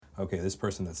okay, this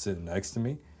person that's sitting next to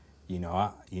me, they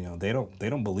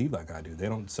don't believe like I do. They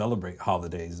don't celebrate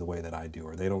holidays the way that I do,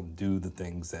 or they don't do the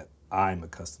things that I'm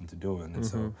accustomed to doing. And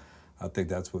so I think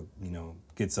that's what,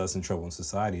 gets us in trouble in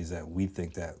society, is that we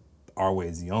think that our way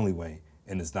is the only way.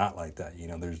 And it's not like that.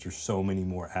 There's just so many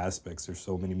more aspects. There's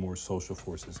so many more social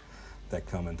forces that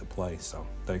come into play. So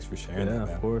thanks for sharing that, man.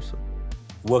 Yeah, of course.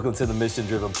 Welcome to the Mission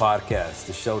Driven Podcast,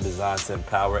 the show designed to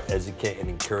empower, educate, and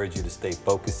encourage you to stay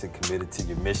focused and committed to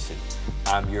your mission.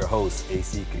 I'm your host,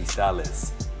 AC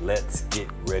Cristales. Let's get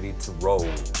ready to roll.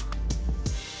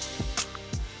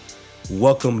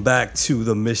 Welcome back to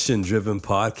the Mission Driven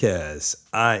Podcast.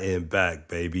 I am back,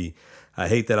 baby. I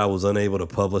hate that I was unable to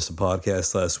publish the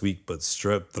podcast last week, but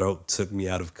strep throat took me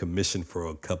out of commission for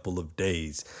a couple of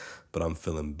days. But I'm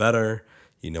feeling better.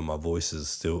 My voice is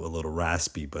still a little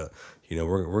raspy, but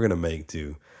we're gonna make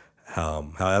do.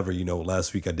 However,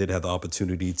 last week I did have the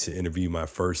opportunity to interview my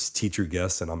first teacher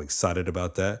guest, and I'm excited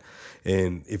about that.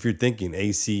 And if you're thinking,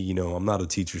 AC, I'm not a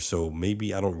teacher, so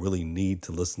maybe I don't really need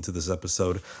to listen to this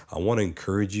episode, I want to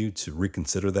encourage you to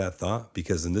reconsider that thought,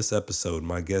 because in this episode,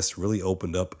 my guest really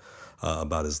opened up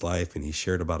about his life, and he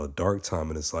shared about a dark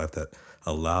time in his life that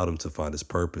allowed him to find his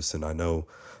purpose. And I know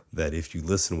that if you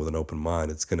listen with an open mind,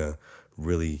 it's gonna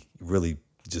really, really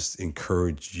just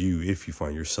encourage you if you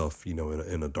find yourself,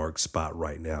 in a dark spot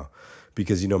right now.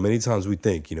 Because, many times we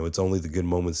think, it's only the good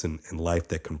moments in life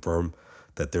that confirm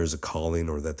that there's a calling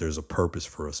or that there's a purpose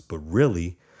for us. But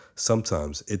really,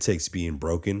 sometimes it takes being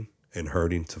broken and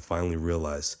hurting to finally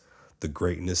realize the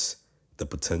greatness, the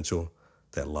potential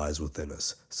that lies within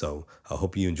us. So I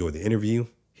hope you enjoy the interview.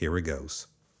 Here it goes.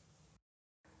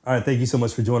 All right, thank you so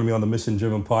much for joining me on the Mission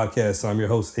Driven Podcast. I'm your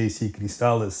host, AC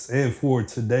Cristales. And for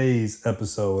today's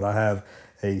episode, I have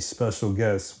a special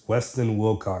guest, Weston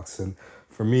Wilcox. And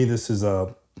for me,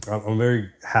 I'm very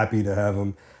happy to have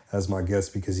him as my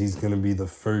guest, because he's going to be the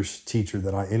first teacher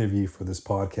that I interview for this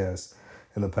podcast.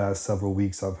 In the past several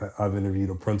weeks, I've interviewed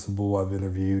a principal, I've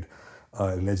interviewed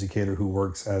an educator who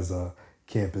works as a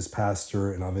campus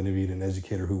pastor, and I've interviewed an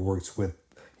educator who works with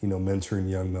mentoring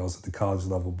young males at the college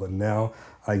level. But now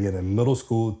I get a middle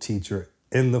school teacher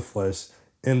in the flesh,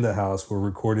 in the house. We're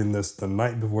recording this the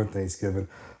night before Thanksgiving.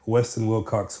 Weston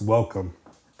Wilcox, welcome.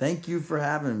 Thank you for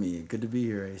having me. Good to be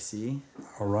here, AC.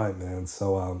 All right, man.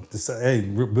 So,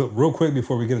 real quick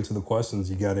before we get into the questions,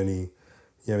 you have any,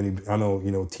 I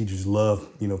know, teachers love,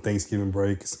 Thanksgiving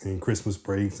breaks and Christmas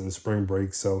breaks and spring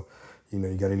breaks. So, you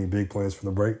got any big plans for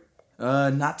the break?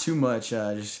 Not too much.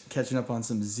 Just catching up on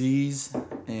some Z's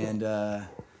and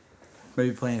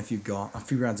maybe playing a few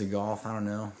rounds of golf. I don't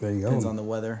know. There you go. Depends on the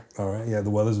weather. All right. Yeah,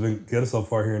 the weather's been good so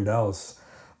far here in Dallas.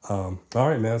 All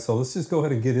right, man. So let's just go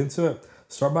ahead and get into it.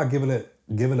 Start by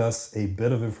giving us a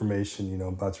bit of information,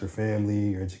 about your family,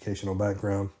 your educational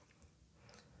background.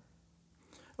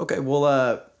 Okay.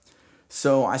 Well,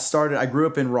 so I grew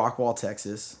up in Rockwall,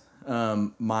 Texas.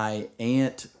 My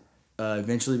aunt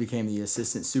eventually became the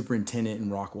assistant superintendent in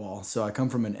Rockwall. So I come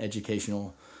from an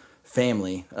educational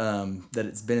family that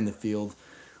has been in the field.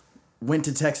 Went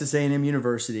to Texas A&M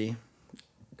University.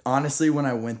 Honestly, when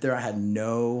I went there, I had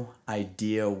no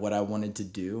idea what I wanted to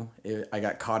do. I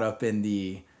got caught up in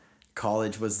the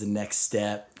college was the next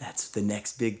step. That's the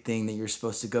next big thing that you're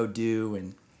supposed to go do,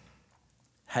 and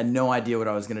had no idea what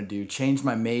I was going to do. Changed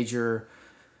my major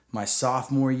my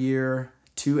sophomore year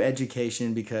to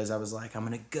education because I was like, I'm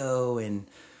going to go and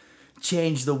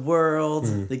change the world.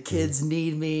 The kids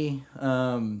need me.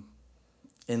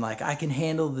 And like, I can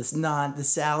handle this, not the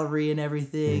salary and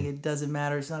everything. It doesn't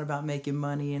matter. It's not about making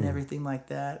money and everything like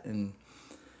that. And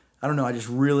I don't know. I just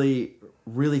really,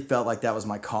 really felt like that was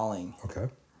my calling. Okay.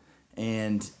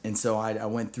 And so I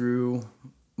went through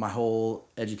my whole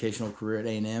educational career at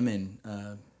A&M and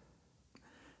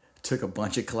took a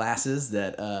bunch of classes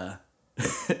that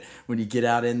when you get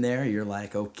out in there, you're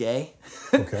like, okay.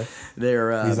 Okay.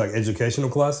 They're these like educational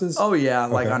classes? Oh yeah,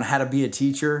 like Okay. on how to be a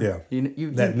teacher. Yeah. You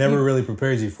Never really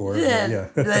prepares you for it. Yeah.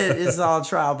 But yeah. It's all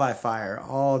trial by fire.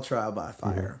 All trial by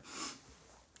fire.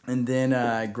 And then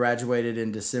I graduated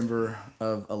in December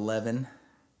of 2011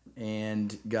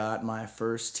 and got my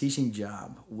first teaching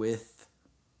job with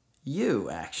you,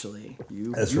 actually.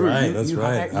 That's right. I was You the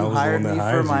hired one that me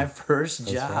hired for my you. first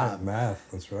That's job. right.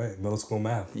 Math. That's right. Middle school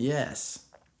math. Yes,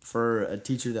 for a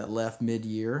teacher that left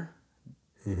mid-year.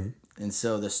 And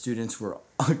so the students were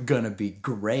going to be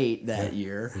great that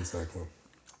year. Exactly.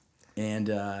 And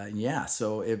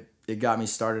so it got me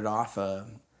started off.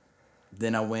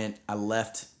 Then I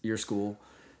left your school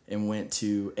and went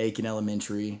to Aiken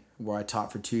Elementary, where I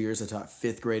taught for 2 years. I taught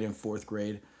 5th grade and 4th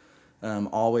grade.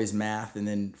 always math, and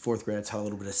then fourth grade I taught a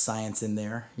little bit of science in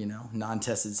there,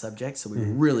 non-tested subjects. So we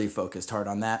really focused hard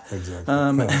on that.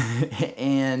 Exactly.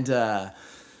 And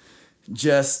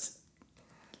just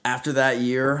after that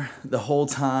year, the whole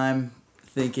time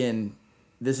thinking,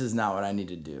 this is not what I need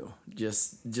to do.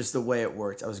 Just the way it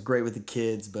worked. I was great with the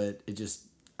kids, but I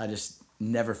just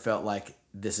never felt like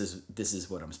this is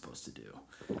what I'm supposed to do.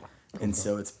 And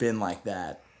so it's been like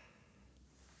that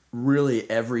really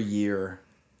every year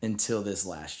until this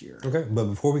last year. Okay, but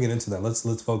before we get into that,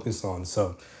 let's focus on,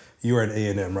 so you were at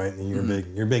A&M, right? And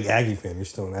you're a big Aggie fan. You're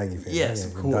still an Aggie fan. Yes,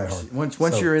 right? of course.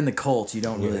 Once you're in the cult, you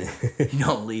don't really you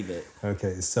don't leave it.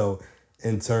 Okay, so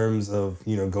in terms of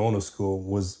going to school,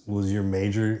 was your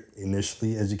major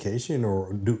initially education,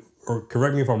 or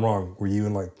correct me if I'm wrong, were you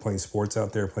in like playing sports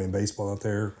out there, playing baseball out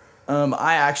there?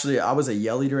 I was a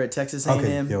yell leader at Texas A&M.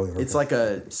 Okay, yell leader, It's like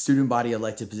a student body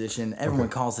elected position. Everyone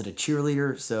calls it a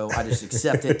cheerleader, so I just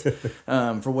accept it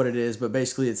for what it is. But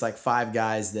basically, it's like 5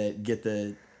 guys that get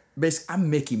the. Basically, I'm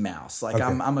Mickey Mouse. Like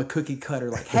I'm a cookie cutter.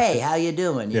 Like, hey, how you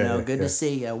doing? Good to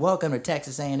see you. Welcome to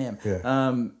Texas A&M.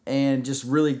 Yeah. And just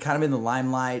really kind of in the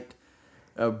limelight,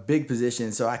 a big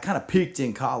position. So I kind of peaked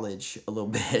in college a little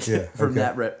bit from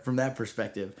that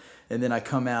perspective. And then I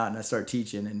come out and I start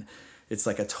teaching, and it's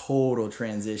like a total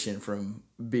transition from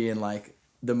being like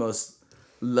the most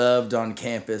loved on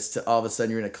campus to all of a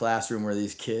sudden you're in a classroom where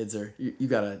these kids are you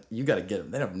gotta get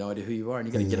them. They have no idea who you are, and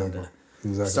you gotta get them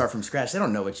to start from scratch. They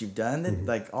don't know what you've done. They,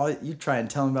 like all you try and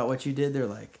tell them about what you did, they're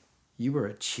like, you were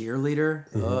a cheerleader.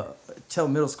 Tell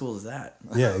middle school is that.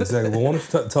 Yeah, exactly. Well, why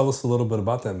don't you tell us a little bit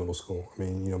about that middle school? I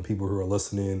mean, people who are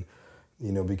listening,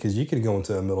 because you can go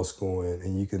into a middle school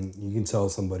and you can tell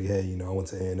somebody, hey, I went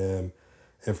to A&M.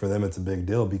 And for them, it's a big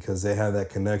deal because they have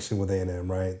that connection with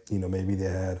A&M, right? Maybe they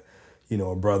had,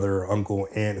 a brother, uncle,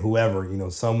 aunt, whoever,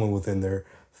 someone within their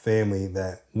family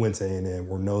that went to A&M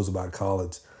or knows about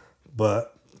college.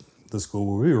 But the school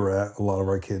where we were at, a lot of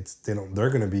our kids, they're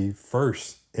going to be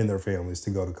first in their families to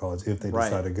go to college if they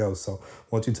decide to go. So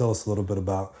why don't you tell us a little bit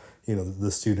about, the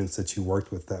students that you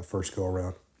worked with that first go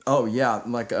around? Oh, yeah.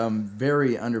 Like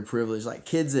very underprivileged, like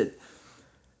kids that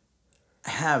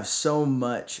have so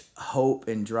much hope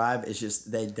and drive. It's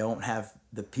just they don't have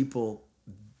the people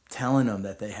telling them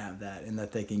that they have that and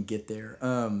that they can get there.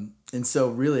 And so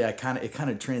really it kind of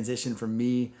transitioned from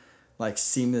me like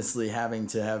seamlessly having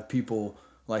to have people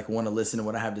like want to listen to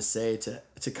what I have to say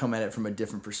to come at it from a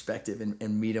different perspective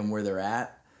and meet them where they're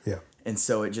at. Yeah. And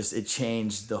so it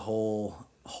changed the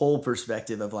whole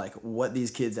perspective of like what these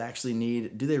kids actually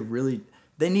need. Do they really?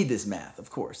 They need this math, of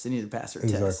course. They need to pass their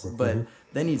tests, but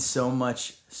they need so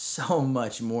much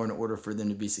more in order for them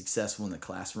to be successful in the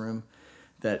classroom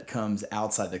that comes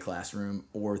outside the classroom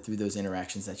or through those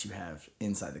interactions that you have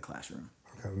inside the classroom.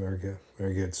 Okay, very good,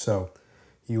 very good. So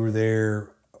you were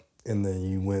there, and then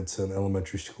you went to an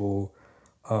elementary school,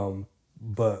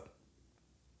 but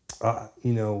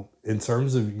in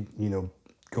terms of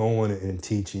going and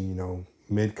teaching,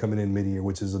 coming in mid-year,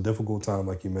 which is a difficult time,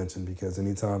 like you mentioned, because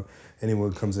anytime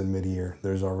anyone comes in mid-year,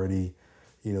 there's already,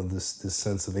 this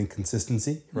sense of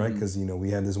inconsistency, right? Because, we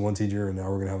had this one teacher and now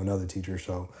we're going to have another teacher.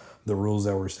 So the rules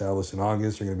that were established in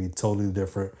August are going to be totally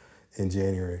different in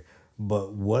January.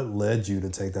 But what led you to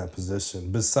take that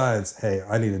position besides, hey,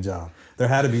 I need a job? There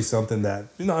had to be something that,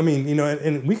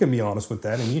 and we can be honest with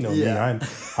that. And me,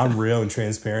 I'm real and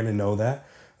transparent and know that.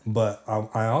 But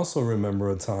I also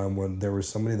remember a time when there was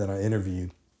somebody that I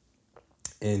interviewed,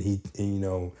 and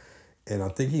and I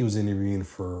think he was interviewing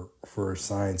for a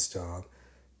science job,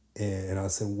 and I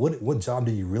said, what job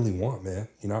do you really want, man?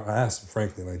 I asked him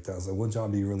frankly like that. I was like, what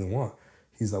job do you really want?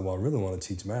 He's like, well, I really want to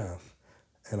teach math.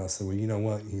 And I said, well, you know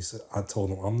what? He said, I told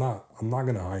him, I'm not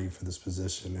going to hire you for this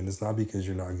position, and it's not because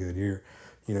you're not good here.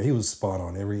 He was spot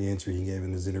on. Every answer he gave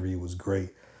in his interview was great.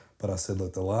 But I said,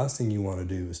 look, the last thing you want to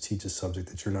do is teach a subject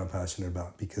that you're not passionate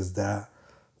about, because that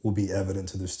will be evident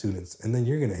to the students. And then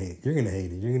you're going to hate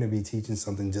it. You're going to be teaching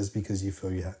something just because you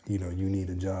feel you need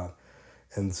a job.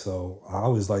 And so I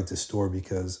always liked this story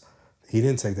because he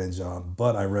didn't take that job,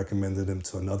 but I recommended him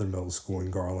to another middle school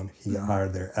in Garland. He got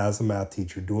hired there as a math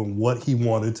teacher doing what he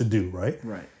wanted to do, right?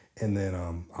 Right. And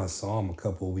then I saw him a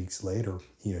couple of weeks later.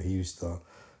 He used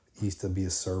to be a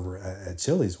server at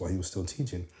Chili's while he was still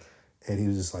teaching. And he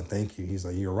was just like, thank you. He's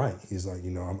like, you're right. He's like,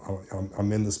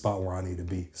 I'm in the spot where I need to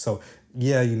be. So,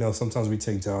 yeah, sometimes we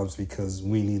take jobs because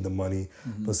we need the money.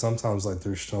 But sometimes, like,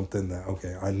 there's something that,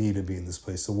 okay, I need to be in this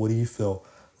place. So what do you feel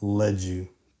led you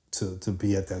to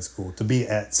be at that school, to be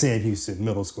at Sam Houston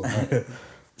Middle School? Right?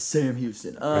 Sam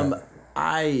Houston.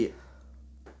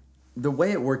 The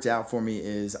way it worked out for me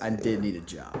is I did need a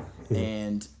job.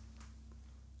 And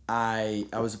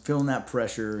I was feeling that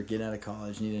pressure, getting out of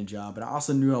college, needing a job, but I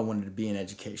also knew I wanted to be in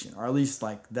education, or at least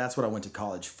like that's what I went to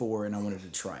college for, and I wanted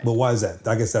to try it. But why is that?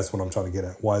 I guess that's what I'm trying to get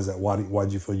at. Why is that? Why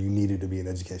did you feel you needed to be in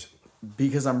education?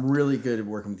 Because I'm really good at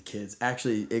working with kids.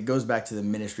 Actually, it goes back to the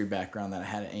ministry background that I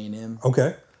had at A&M.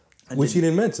 Okay. Which you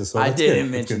didn't mention. So I that's good.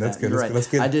 didn't mention that. That's good. You're right. That's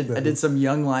good. I did some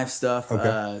young life stuff,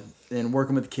 Okay. And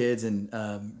working with kids, and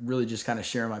really just kind of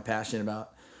sharing my passion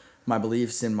about my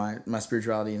beliefs and my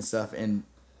spirituality and stuff, and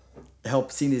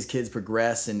help seeing these kids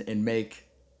progress and make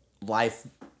life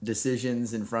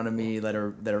decisions in front of me that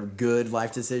are good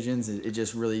life decisions. It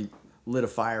just really lit a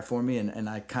fire for me, and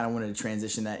I kind of wanted to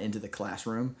transition that into the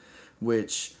classroom,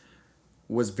 which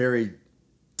was very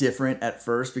different at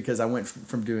first because I went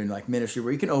from doing like ministry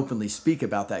where you can openly speak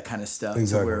about that kind of stuff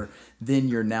Exactly. to where then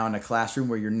you're now in a classroom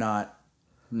where you're not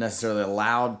necessarily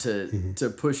allowed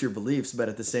to push your beliefs, but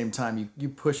at the same time you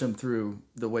push them through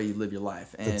the way you live your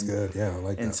life. And That's good. Yeah, I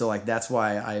like that. and so like that's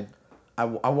why I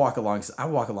walk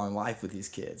along life with these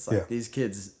kids. Like these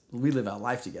kids, we live out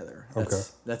life together.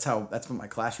 That's what my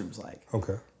classroom's like.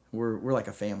 Okay. We're like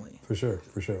a family. For sure.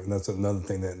 And that's another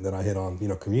thing that I hit on,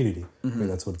 community. I mean,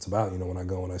 that's what it's about. When I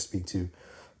go and I speak to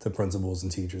principals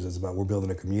and teachers, it's about we're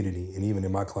building a community. And even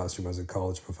in my classroom as a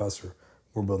college professor,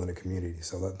 we're building a community.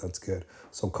 So that's good.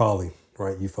 So calling,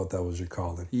 right? You felt that was your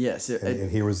calling. Yes. And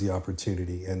here was the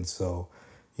opportunity. And so,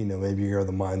 maybe you're of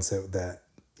the mindset that,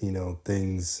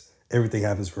 everything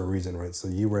happens for a reason, right? So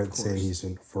you were at Sam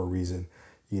Houston for a reason.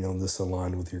 This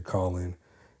aligned with your calling,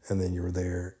 and then you were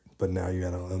there. But now you're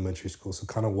at an elementary school. So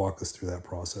kind of walk us through that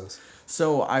process.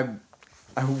 So I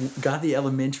got the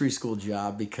elementary school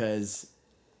job because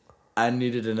I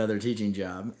needed another teaching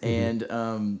job.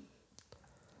 And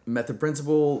met the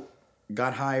principal,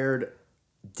 got hired,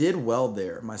 did well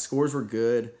there. My scores were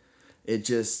good. It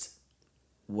just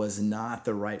was not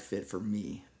the right fit for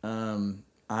me. I'm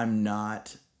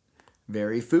not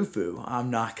very foo-foo. I'm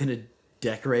not going to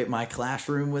decorate my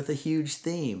classroom with a huge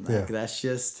theme. Like that's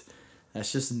just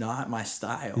not my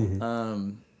style.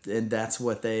 And that's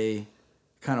what they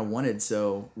kind of wanted.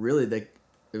 So really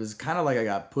it was kind of like I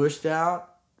got pushed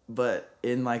out, but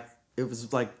it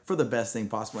was like for the best thing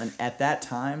possible. And at that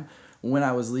time when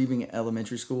I was leaving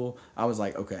elementary school, I was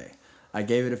like, okay, I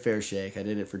gave it a fair shake. I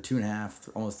did it for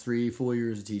 2.5, almost 3 full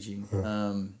years of teaching.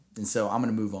 And so I'm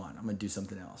going to move on. I'm going to do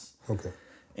something else. Okay.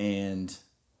 And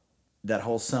that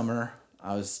whole summer,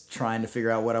 I was trying to figure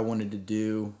out what I wanted to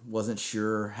do. Wasn't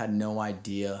sure. Had no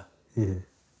idea.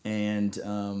 And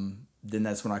then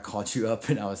that's when I called you up,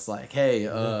 and I was like, "Hey,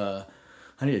 I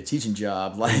need a teaching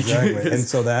job." Like exactly. And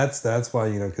so that's why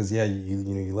because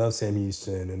you love Sam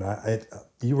Houston, and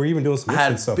you were even doing some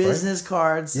insurance stuff, I had business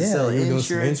cards to sell you were doing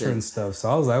insurance. some insurance stuff. So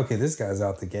I was like, okay, this guy's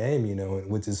out the game,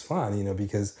 which is fine,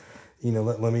 because.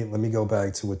 Let me go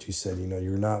back to what you said.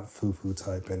 You're not foo-foo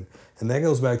type, and that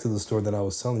goes back to the story that I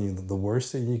was telling you. The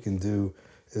worst thing you can do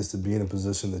is to be in a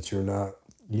position that you're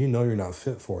not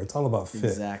fit for. It's all about fit.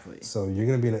 Exactly. So you're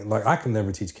gonna be I can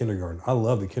never teach kindergarten. I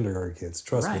love the kindergarten kids.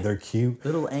 Trust me, they're cute.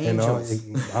 Little angels.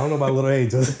 I don't know about little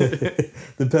angels,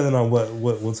 depending on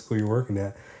what school you're working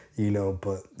at.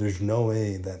 But there's no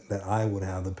way that I would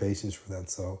have the patience for that.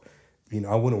 So.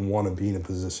 I wouldn't want to be in a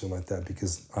position like that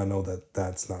because I know that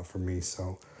that's not for me.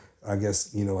 So I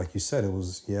guess, like you said, it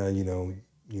was,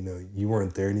 you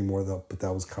weren't there anymore, though, but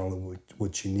that was kind of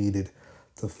what you needed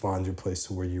to find your place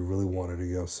to where you really wanted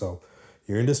to go. So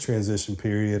you're in this transition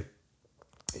period,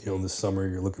 this summer,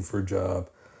 you're looking for a job.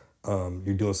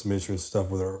 You're doing some insurance stuff.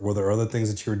 Were there other things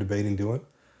that you were debating doing?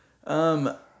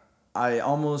 I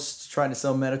almost tried to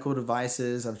sell medical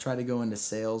devices. I've tried to go into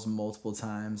sales multiple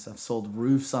times. I've sold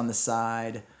roofs on the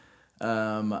side.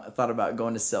 I thought about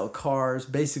going to sell cars.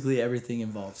 Basically, everything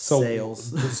involves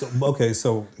sales.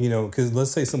 So because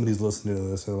let's say somebody's listening to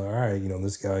this and they're like, all right,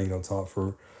 this guy,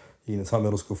 taught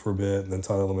middle school for a bit and then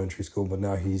taught elementary school, but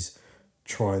now he's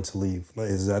trying to leave.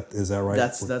 Is that right?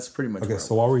 That's pretty much okay.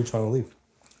 So why were you trying to leave?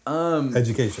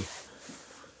 Education.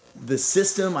 The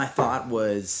system I thought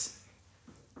was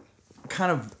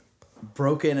kind of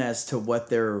broken as to what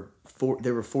they were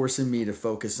forcing me to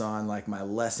focus on, like my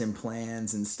lesson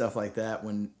plans and stuff like that,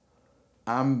 when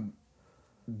I'm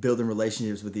building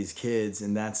relationships with these kids,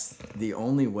 and that's the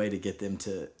only way to get them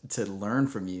to learn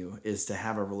from you is to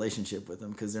have a relationship with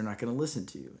them, because they're not going to listen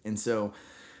to you. And so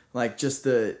like just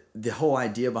the whole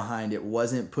idea behind it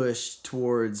wasn't pushed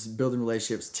towards building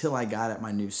relationships till I got at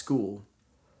my new school.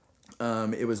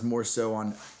 It was more so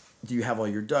on, do you have all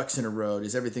your ducks in a row?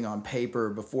 Is everything on paper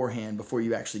beforehand before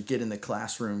you actually get in the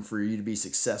classroom for you to be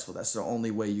successful? That's the only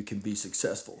way you can be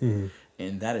successful.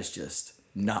 And that is just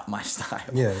not my style.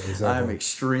 Yeah, exactly. I'm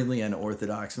extremely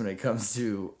unorthodox when it comes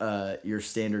to your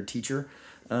standard teacher.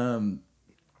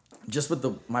 Just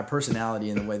with my personality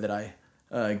and the way that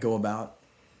I go about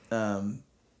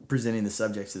presenting the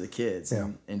subjects to the kids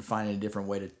and finding a different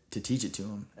way to teach it to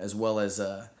them, as well as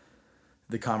the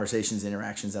conversations,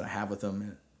 interactions that I have with them,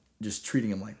 and just treating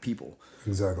them like people.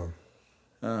 Exactly.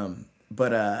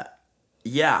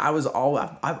 Yeah,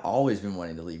 I've always been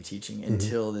wanting to leave teaching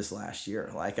until this last year.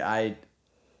 Like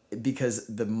because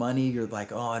the money, you're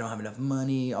like, oh, I don't have enough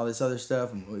money, all this other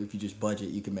stuff. If you just budget,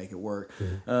 you can make it work.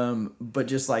 But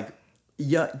just like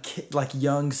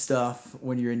young stuff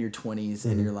when you're in your 20s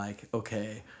and you're like,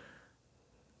 okay,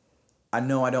 I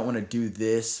know I don't want to do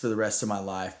this for the rest of my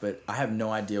life, but I have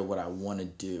no idea what I want to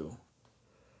do.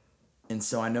 And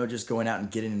so I know just going out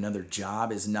and getting another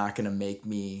job is not going to make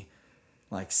me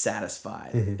like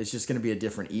satisfied. It's just going to be a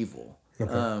different evil.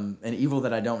 Okay. An evil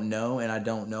that I don't know, and I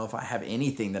don't know if I have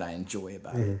anything that I enjoy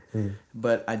about it.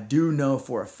 But I do know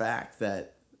for a fact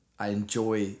that I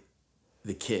enjoy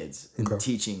the kids and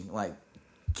teaching like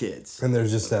kids. And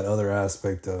there's just that other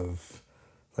aspect of,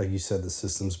 like you said, the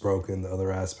system's broken. The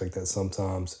other aspect that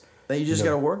sometimes that you just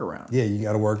got to work around. Yeah, you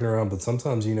got to work it around. But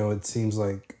sometimes, it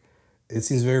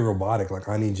seems very robotic. Like,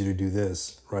 I need you to do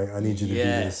this, right? I need you to do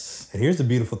this. And here's the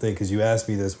beautiful thing, because you asked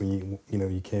me this when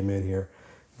you came in here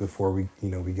before we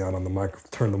got on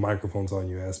turned the microphones on.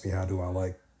 You asked me, how do I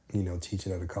like,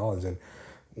 teaching at a college? And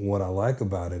what I like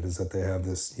about it is that they have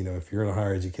this, if you're in a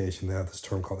higher education, they have this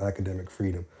term called academic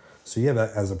freedom. So you have,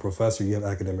 as a professor, you have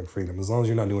academic freedom. As long as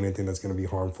you're not doing anything that's going to be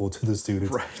harmful to the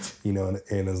students, right?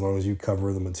 And as long as you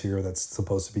cover the material that's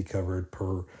supposed to be covered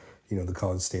per, the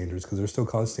college standards, because there's still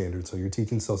college standards. So you're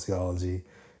teaching sociology,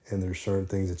 and there's certain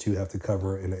things that you have to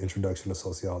cover in the introduction to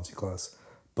sociology class.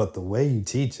 But the way you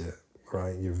teach it,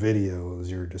 right, your videos,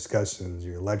 your discussions,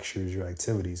 your lectures, your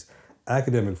activities,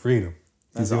 academic freedom.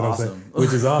 That's awesome.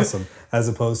 Which is awesome. As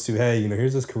opposed to, hey,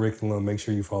 here's this curriculum, make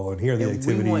sure you follow, and here are the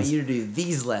activities. We want you to do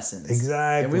these lessons.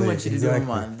 Exactly. And we want you to do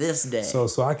them on this day. So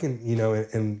I can,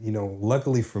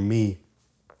 luckily for me,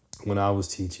 when I was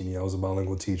teaching, I was a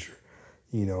bilingual teacher.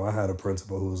 I had a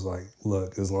principal who was like,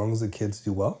 look, as long as the kids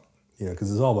do well,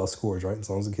 because it's all about scores, right? As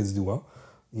long as the kids do well,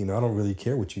 I don't really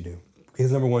care what you do.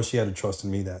 Because number one, she had to trust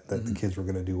in me that the kids were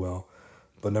going to do well.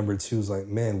 But number two is like,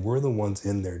 man, we're the ones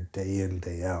in there day in,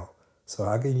 day out. So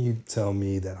how can you tell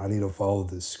me that I need to follow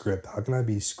this script? How can I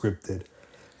be scripted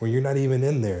when you're not even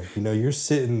in there? You're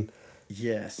sitting,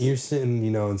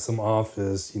 in some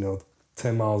office,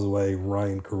 10 miles away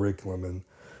writing curriculum.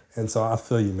 And so I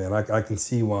feel you, man. I can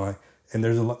see why. And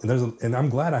and I'm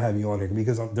glad I have you on here,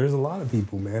 because there's a lot of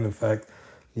people, man. In fact,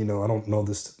 I don't know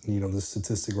this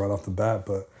statistic right off the bat,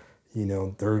 but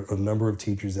there are a number of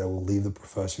teachers that will leave the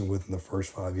profession within the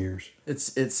first 5 years.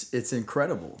 It's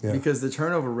incredible because the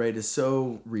turnover rate is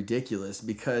so ridiculous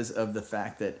because of the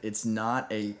fact that it's not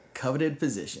a coveted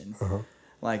position.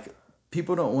 Like,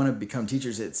 people don't want to become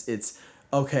teachers. It's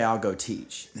okay, I'll go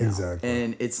teach now. Exactly.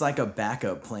 And it's like a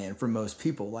backup plan for most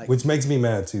people. Like, which makes me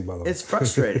mad too, by the way. It's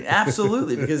frustrating.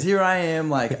 Absolutely. Because here I am,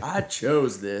 like, I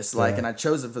chose this, and I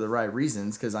chose it for the right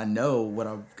reasons, because I know what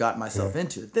I've got myself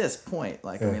into at this point.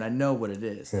 Like, I know what it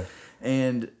is.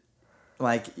 And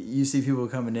like, you see people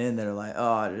coming in that are like,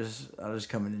 oh, I'll just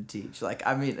come in and teach. Like,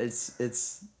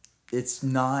 it's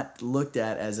not looked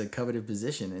at as a coveted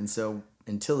position. And so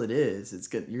until it is, it's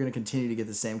good. You're going to continue to get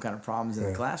the same kind of problems in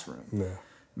the classroom.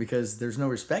 Because there's no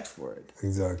respect for it.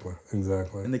 Exactly.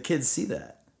 And the kids see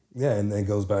that. Yeah, and it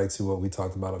goes back to what we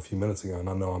talked about a few minutes ago. And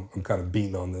I know I'm kind of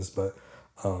beating on this, but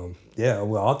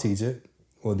I'll teach it.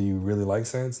 Well, do you really like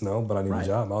science? No, but I need a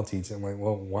job. I'll teach it. I'm like,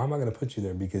 well, why am I going to put you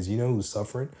there? Because you know who's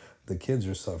suffering? The kids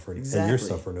are suffering. Exactly. And you're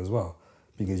suffering as well.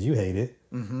 Because you hate it.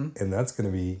 And that's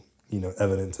going to be,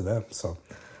 evident to them. So,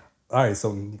 all right,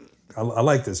 so I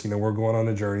like this. We're going on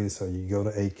a journey. So you go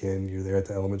to Aiken, you're there at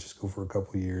the elementary school for a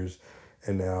couple of years,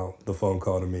 and now the phone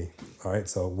call to me. All right,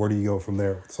 so where do you go from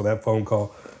there? So that phone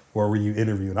call, where were you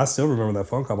interviewing? I still remember that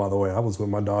phone call, by the way. I was with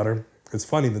my daughter. It's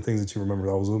funny, the things that you remember.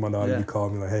 I was with my daughter. You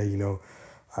called me like, hey,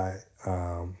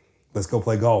 let's go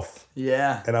play golf.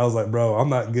 Yeah. And I was like, bro, I'm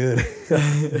not good.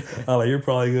 I'm like, you're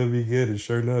probably going to be good. And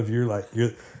sure enough,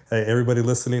 hey, everybody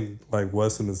listening, like,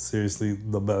 Weston is seriously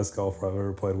the best golfer I've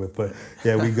ever played with. But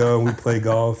yeah, we go and we play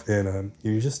golf, and it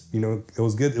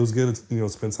was good. It was good to,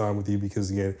 spend time with you,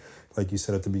 because again, like you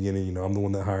said at the beginning, I'm the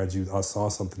one that hired you. I saw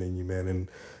something in you, man.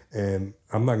 And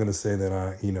I'm not going to say that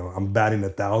I'm batting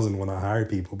 1,000 when I hire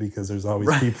people, because there's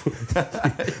always people,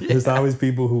 there's always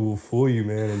people who will fool you,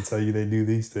 man, and tell you they do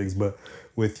these things. But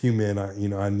with you, man,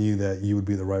 I knew that you would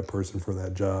be the right person for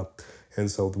that job. And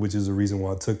so, which is the reason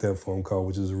why I took that phone call,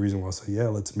 which is the reason why I said, yeah,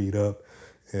 let's meet up.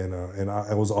 And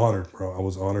I was honored, bro. I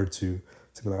was honored to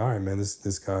be like, all right, man,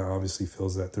 this guy obviously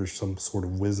feels that there's some sort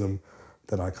of wisdom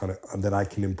that I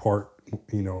can impart,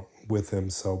 with him.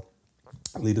 So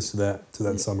lead us to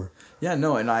that summer. Yeah,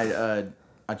 no, and I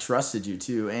trusted you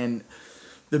too. And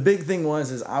the big thing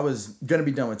is I was gonna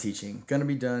be done with teaching. Gonna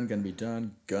be done.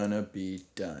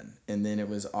 And then it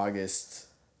was August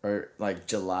or like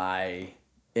July,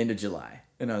 end of July.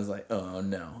 And I was like, oh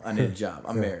no, I need a job.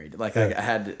 I'm married. Like I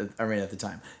married at the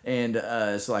time. And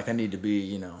so like I need to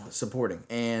be, supporting.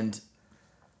 And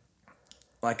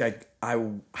like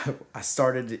I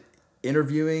started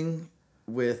interviewing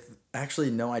with,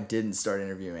 actually, no, I didn't start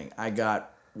interviewing. I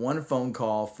got one phone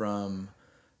call from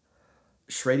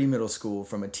Schrady Middle School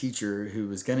from a teacher who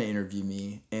was going to interview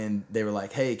me. And they were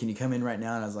like, hey, can you come in right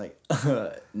now? And I was like,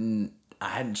 I hadn't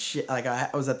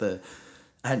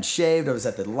I hadn't shaved. I was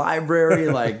at the library,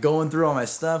 like going through all my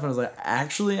stuff. And I was like,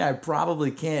 actually, I probably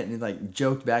can't. And he like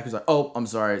joked back. He was like, oh, I'm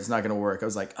sorry. It's not going to work. I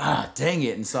was like, dang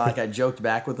it. And so like I joked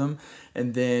back with him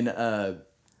and then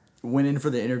went in for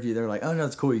the interview. They were like, oh no,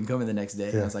 it's cool. You can come in the next day.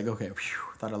 Yeah. And I was like, okay,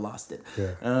 thought I lost it.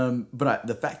 Yeah. But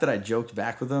the fact that I joked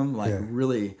back with them, like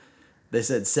really, they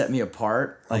said, set me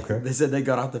apart. Like they said they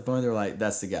got off the phone. They were like,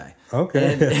 that's the guy.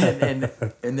 Okay.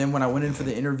 And then when I went in for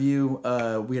the interview,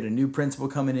 we had a new principal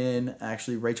coming in,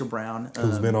 actually Rachel Brown.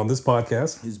 Who's been on this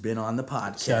podcast. Who's been on the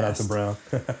podcast. Shout out to Brown.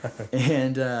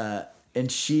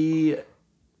 And she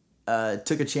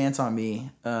took a chance on me.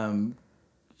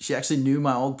 She actually knew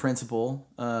my old principal,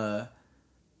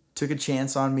 took a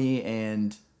chance on me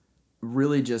and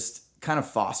really just kind of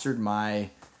fostered my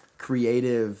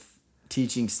creative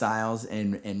teaching styles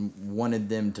and wanted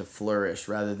them to flourish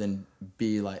rather than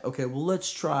be like, okay, well,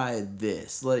 let's try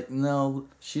this. Like, no,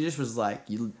 she just was like,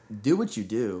 you do what you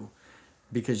do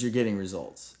because you're getting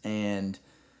results. And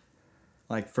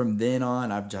like from then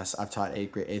on, I've taught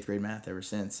eighth grade math ever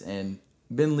since and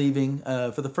been leaving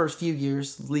for the first few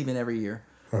years, leaving every year.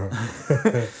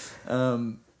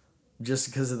 Just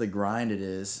because of the grind it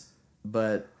is.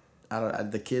 But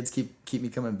the kids keep me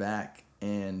coming back,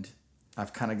 and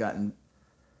I've kind of gotten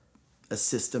a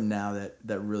system now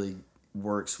that really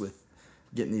works with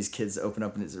getting these kids to open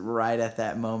up, and it's right at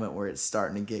that moment where it's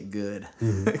starting to get good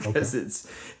because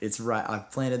it's right.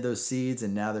 I've planted those seeds,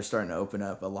 and now they're starting to open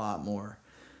up a lot more,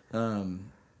 and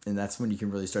that's when you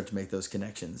can really start to make those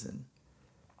connections. And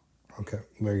okay,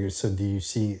 very good. So do you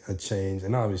see a change?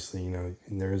 And obviously,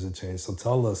 there is a change. So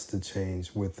tell us the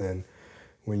change within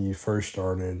when you first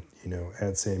started,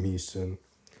 at Sam Houston.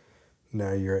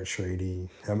 Now you're at Schrady.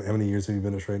 How many years have you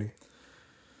been at Schrady?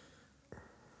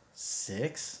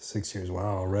 6. 6 years.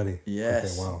 Wow, already.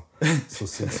 Yes. Okay, wow. So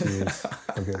 6 years.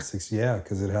 Okay, 6. Yeah,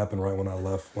 because it happened right when I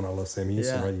left Sam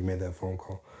Houston, right? You made that phone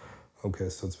call. Okay,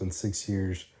 so it's been 6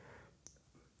 years.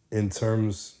 In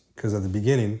terms, because at the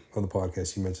beginning of the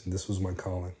podcast, you mentioned this was my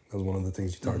calling. That was one of the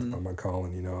things you talked about, my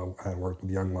calling. I had worked with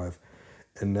Young Life.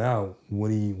 And now, what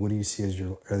do you see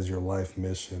as your life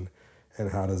mission,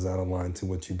 and how does that align to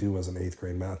what you do as an 8th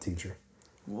grade math teacher?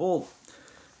 Well,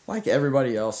 like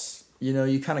everybody else,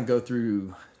 you kind of go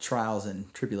through trials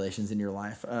and tribulations in your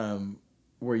life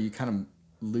where you kind of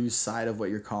lose sight of what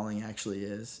your calling actually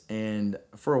is. And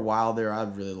for a while there,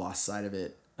 I've really lost sight of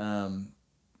it. And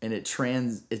it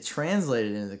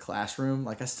translated into the classroom.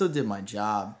 Like I still did my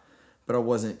job, but I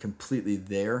wasn't completely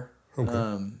there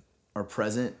or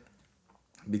present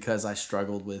because I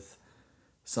struggled with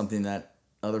something that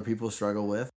other people struggle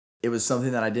with. It was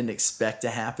something that I didn't expect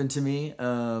to happen to me.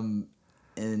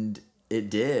 And it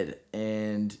did.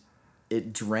 And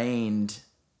it drained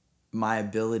my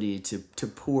ability to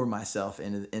pour myself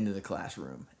into the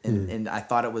classroom. And I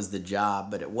thought it was the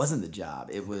job, but it wasn't the job.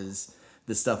 It was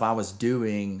the stuff I was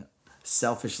doing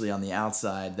selfishly on the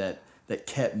outside that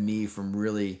kept me from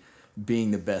really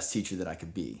being the best teacher that I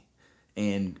could be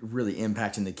and really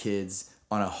impacting the kids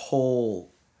on a whole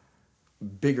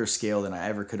bigger scale than I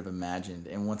ever could have imagined.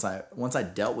 And once I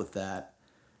dealt with that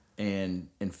and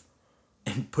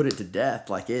put it to death,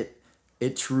 like it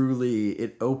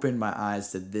truly opened my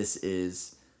eyes to this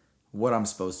is what I'm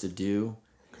supposed to do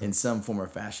in some form or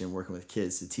fashion, working with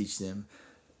kids to teach them,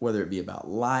 whether it be about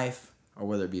life or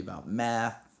whether it be about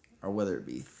math or whether it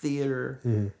be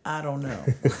theater. I don't know.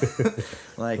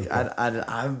 Like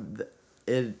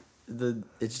it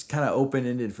just kind of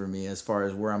open-ended for me as far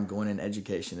as where I'm going in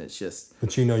education. It's just...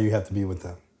 But you have to be with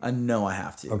them. I know I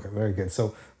have to. Okay, very good.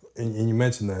 So, and you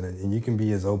mentioned that, and you can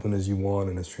be as open as you want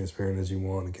and as transparent as you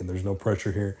want. Again, there's no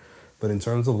pressure here. But in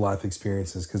terms of life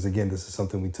experiences, because again, this is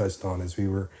something we touched on as we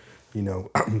were,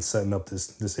 setting up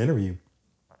this interview.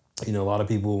 A lot of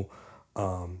people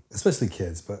especially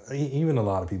kids, but even a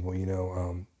lot of people,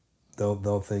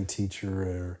 they'll think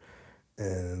teacher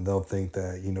and they'll think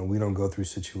that, we don't go through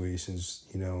situations,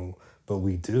 but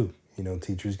we do.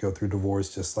 Teachers go through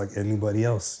divorce just like anybody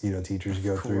else. Teachers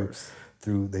go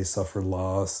through, they suffer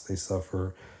loss, they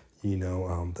suffer,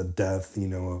 the death,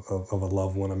 of a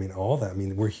loved one. I mean, all that. I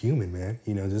mean, we're human, man.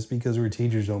 Just because we're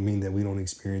teachers don't mean that we don't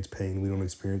experience pain, we don't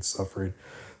experience suffering.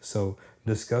 So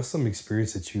discuss some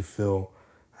experience that you feel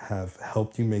have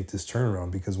helped you make this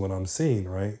turnaround, because what I'm seeing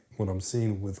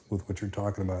with what you're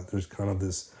talking about,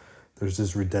 there's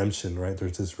this redemption, right?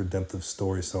 There's this redemptive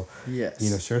story. So,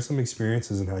 yes. Share some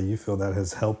experiences and how you feel that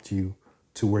has helped you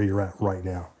to where you're at right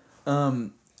now.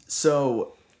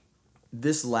 So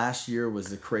this last year was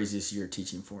the craziest year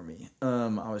teaching for me.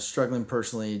 I was struggling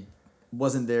personally,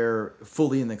 wasn't there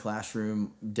fully in the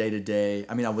classroom day to day.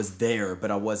 I mean, I was there, but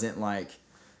I wasn't like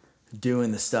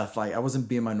doing the stuff, like I wasn't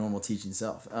being my normal teaching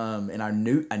self. And I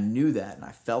knew that, and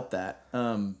I felt that.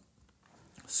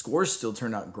 Scores still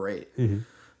turned out great.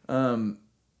 Mm-hmm.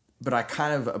 But I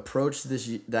kind of approached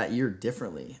that year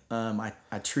differently. I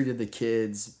treated the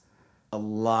kids a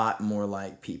lot more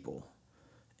like people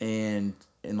and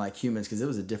like humans, because it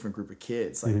was a different group of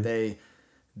kids. Like they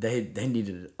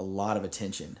needed a lot of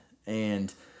attention,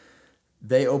 and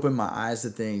they opened my eyes to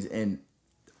things. And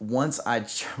once I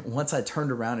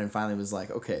turned around and finally was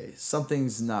like, okay,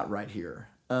 something's not right here.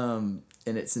 And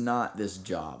it's not this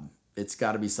job. It's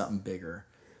got to be something bigger.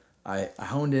 I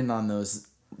honed in on those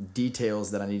details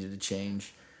that I needed to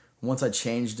change. Once I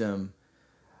changed them,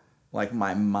 like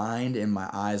my mind and my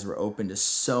eyes were open to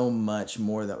so much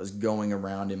more that was going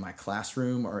around in my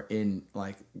classroom or in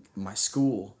like my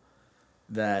school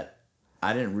that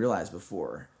I didn't realize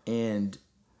before. And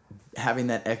having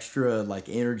that extra like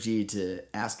energy to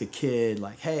ask a kid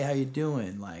like, hey, how you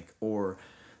doing? Like, or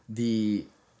the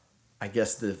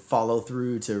follow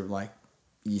through to like,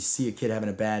 you see a kid having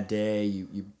a bad day,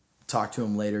 you talk to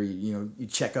him later, you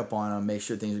check up on him, make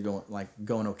sure things are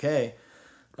going okay.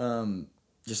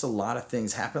 Just a lot of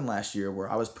things happened last year where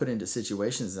I was put into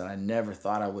situations that I never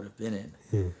thought I would have been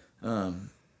in.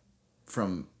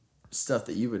 From stuff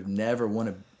that you would never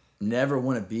want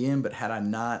to be in, but had I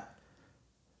not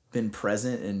been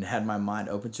present and had my mind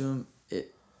open to them,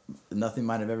 nothing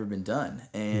might have ever been done,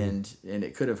 and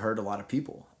it could have hurt a lot of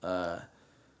people. I'm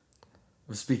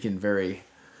speaking very,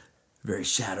 very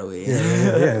shadowy,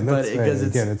 but because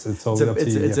it's totally up to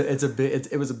you.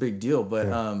 It was a big deal, but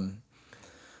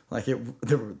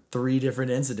there were 3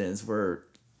 different incidents where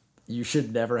you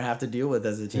should never have to deal with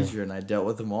as a teacher, and I dealt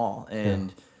with them all.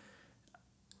 And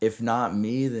if not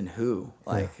me, then who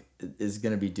is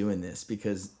going to be doing this?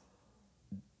 Because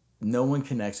no one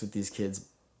connects with these kids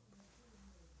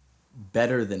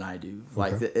better than I do.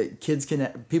 Okay.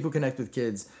 People connect with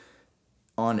kids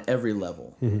on every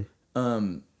level.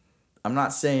 Mm-hmm. I'm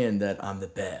not saying that I'm the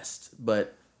best,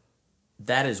 but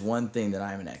that is one thing that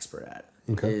I'm an expert at.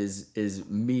 Okay. Is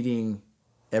meeting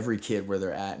every kid where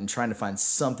they're at and trying to find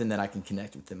something that I can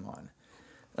connect with them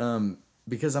on.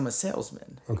 Because I'm a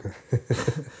salesman. Okay.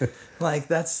 Like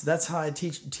that's how I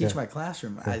teach my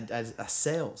classroom. I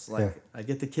sales. I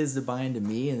get the kids to buy into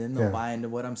me, and then they'll buy into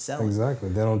what I'm selling. Exactly.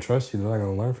 If they don't trust you, they're not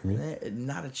going to learn from you.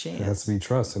 Not a chance. It has to be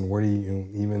trust. And where do you,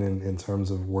 even in terms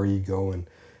of where you go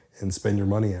and spend your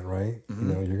money at, right?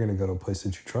 Mm-hmm. You're going to go to a place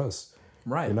that you trust.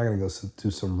 Right. You're not going to go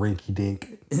to some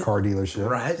rinky-dink car dealership.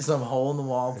 Right. Some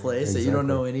hole-in-the-wall place that you don't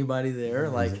know anybody there.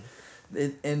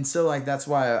 And so that's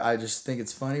why I just think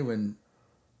it's funny when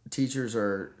teachers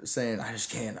are saying, I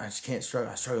just can't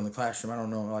struggle. I struggle in the classroom. I don't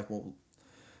know. I'm like, well,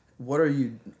 what are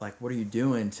you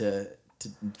doing to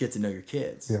get to know your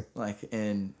kids? Yeah.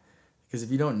 And because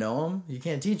if you don't know them, you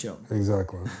can't teach them.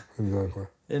 Exactly.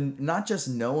 And not just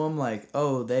know them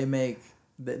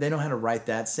they know how to write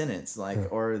that sentence,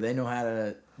 or they know how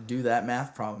to do that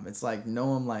math problem. It's like,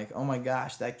 know them oh my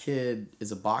gosh, that kid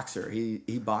is a boxer. He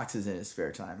boxes in his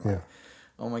spare time.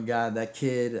 Oh my God, that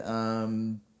kid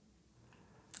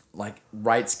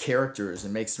writes characters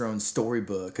and makes their own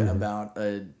storybook about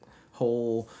a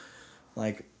whole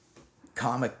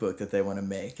comic book that they want to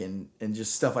make, and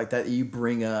just stuff like that you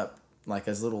bring up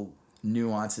as little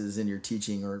nuances in your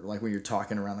teaching, or when you're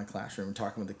talking around the classroom and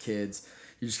talking with the kids.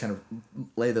 You just kind of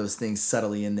lay those things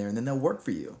subtly in there, and then they'll work for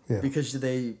you because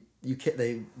they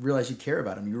realize you care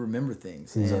about them. You remember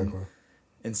things. Exactly.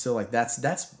 And so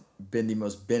that's been the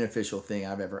most beneficial thing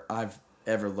I've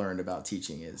ever learned about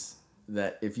teaching, is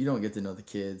that if you don't get to know the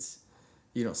kids,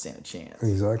 you don't stand a chance.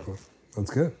 Exactly.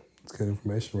 That's good. That's good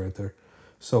information right there.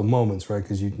 So moments, right?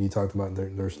 Because you talked about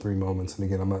there's 3 moments, and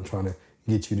again, I'm not trying to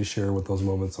get you to share what those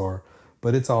moments are,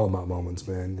 but it's all about moments,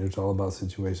 man. It's all about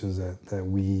situations that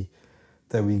we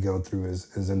that we go through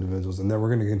as individuals, and that we're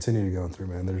going to continue to go through,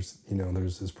 man. There's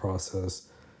this process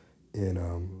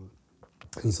in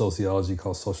sociology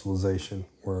called socialization,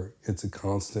 where it's a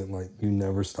constant, like, you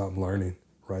never stop learning,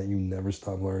 right? You never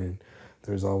stop learning.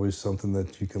 There's always something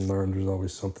that you can learn. There's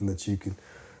always something that you can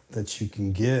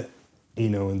get,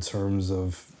 in terms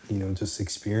of, just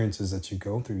experiences that you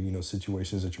go through,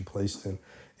 situations that you're placed in.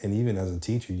 And even as a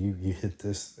teacher, you hit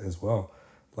this as well.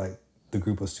 Like, the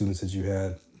group of students that you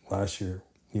had last year,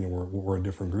 were a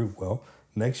different group. Well,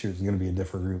 next year is going to be a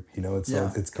different group.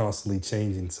 It's constantly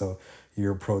changing. So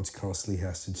your approach constantly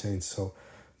has to change. So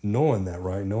knowing that,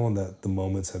 right? Knowing that the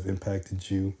moments have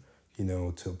impacted you,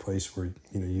 to a place where,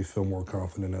 you feel more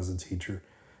confident as a teacher.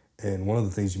 And one of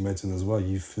the things you mentioned as well,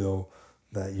 you feel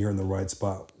that you're in the right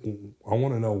spot. I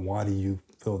want to know, why do you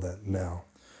feel that now?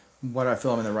 Why do I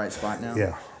feel I'm in the right spot now?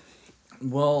 Yeah.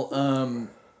 Well,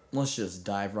 let's just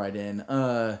dive right in.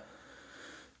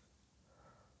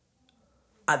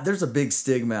 There's a big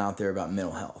stigma out there about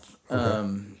mental health.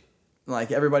 Okay.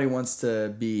 Like, everybody wants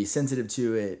to be sensitive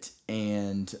to it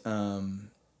and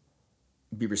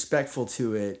be respectful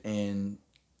to it and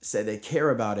say they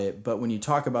care about it. But when you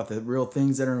talk about the real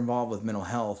things that are involved with mental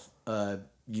health,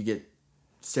 you get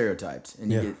stereotyped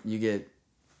and you get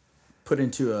put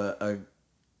into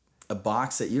a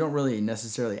box that you don't really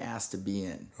necessarily ask to be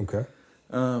in. Okay.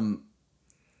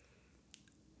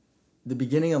 The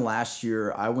beginning of last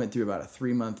year, I went through about a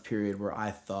 3-month period where I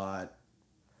thought,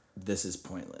 this is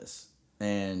pointless.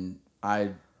 And I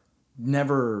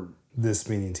never... This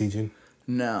meaning teaching?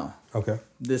 No. Okay.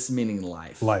 This meaning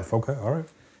life. Life, okay, all right.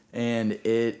 And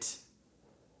it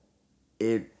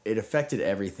affected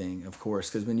everything, of course,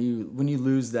 because when you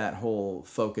lose that whole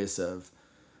focus of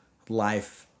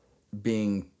life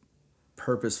being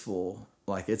purposeful,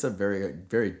 like, it's a very,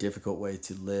 very difficult way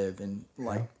to live. And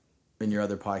like in your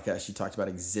other podcast, you talked about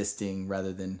existing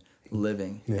rather than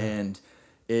living. Yeah. And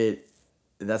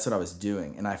that's what I was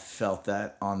doing. And I felt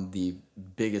that on the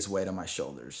biggest weight on my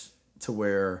shoulders, to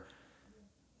where,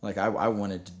 like, I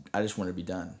just wanted to be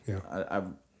done. Yeah.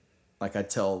 I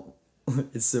tell,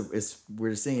 it's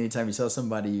weird thing. Anytime you tell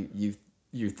somebody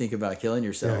you think about killing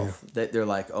yourself, that they're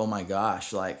like, oh my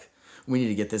gosh, like, we need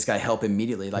to get this guy help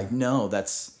immediately. Like, no,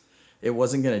 it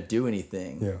wasn't going to do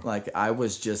anything. Yeah. Like, I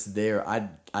was just there. I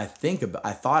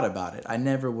thought about it. I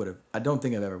don't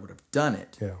think I ever would have done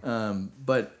it. Yeah.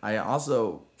 But I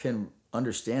also can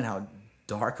understand how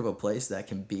dark of a place that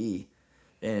can be.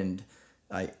 And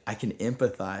I can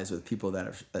empathize with people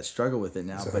that struggle with it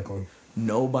now, exactly. But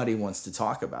nobody wants to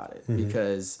talk about it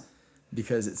because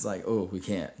it's like, oh, we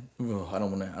can't. Oh, I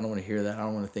don't want to hear that. I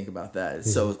don't want to think about that.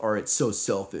 It's it's so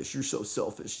selfish. You're so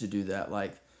selfish to do that.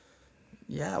 Like,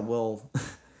 yeah, well,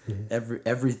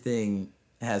 everything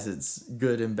has its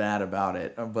good and bad about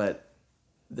it, but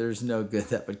there's no good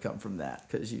that would come from that,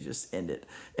 because you just end it.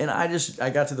 And I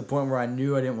got to the point where I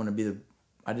knew I didn't want to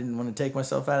take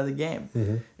myself out of the game.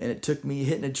 Mm-hmm. And it took me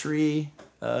hitting a tree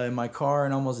in my car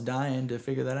and almost dying to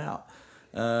figure that out.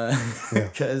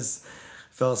 Because I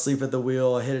fell asleep at the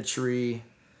wheel, I hit a tree,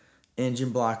 engine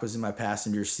block was in my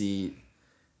passenger seat,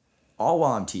 all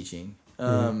while I'm teaching.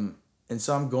 And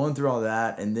so I'm going through all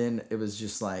that, and then it was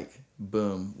just like,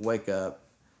 boom, wake up,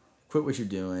 quit what you're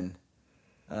doing.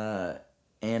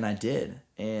 And I did.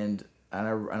 And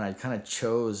I kind of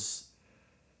chose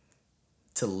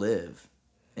to live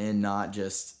and not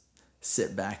just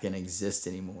sit back and exist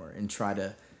anymore, and try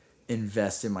to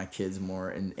invest in my kids more.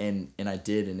 And I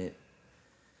did. And it,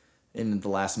 in the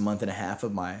last month and a half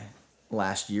of my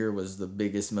last year, was the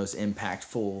biggest, most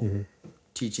impactful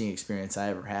teaching experience I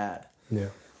ever had. Yeah.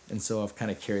 And so I've kind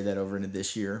of carried that over into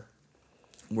this year,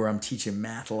 where I'm teaching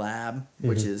Math Lab,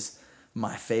 which is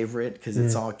my favorite, because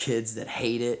it's all kids that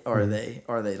hate it, or it's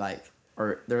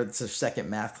their second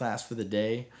math class for the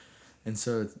day. And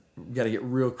so we got to get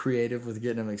real creative with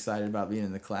getting them excited about being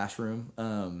in the classroom.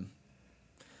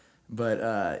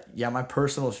 But my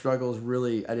personal struggles,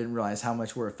 really, I didn't realize how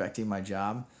much were affecting my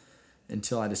job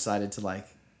until I decided to, like,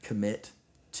 commit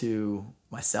to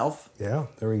myself. Yeah,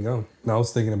 there we go. And I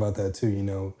was thinking about that too.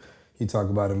 You talk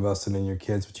about investing in your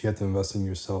kids, but you have to invest in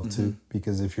yourself too,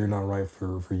 because if you're not right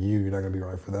for you, you're not going to be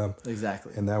right for them.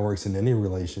 Exactly. And that works in any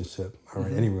relationship. All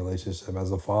right, any relationship.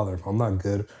 As a father, if I'm not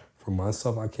good for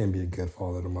myself, I can't be a good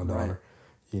father to my daughter.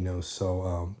 Right.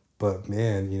 So but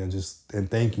man,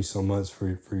 and thank you so much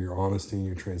for your honesty and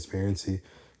your transparency,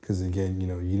 because again,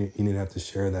 you didn't have to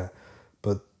share that.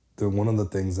 But one of the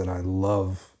things that I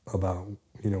love about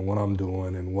what I'm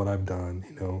doing and what I've done,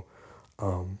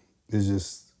 is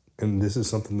just, and this is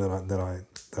something that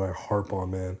I harp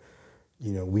on, man.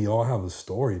 you know, we all have a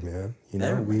story, man. You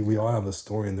know, Everybody. we all have a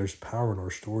story, and there's power in our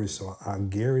story. So I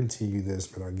guarantee you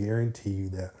this, man. I guarantee you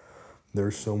that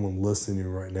there's someone listening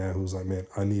right now who's like, man,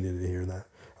 I needed to hear that.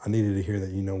 I needed to hear that,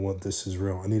 you know what, this is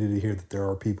real. I needed to hear that there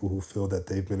are people who feel that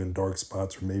they've been in dark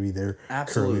spots, or maybe they're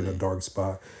currently in a dark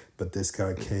spot, but this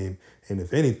guy came. And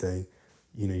if anything,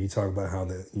 you know, you talk about how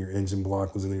your engine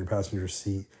block was in your passenger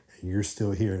seat, and you're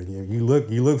still here. And you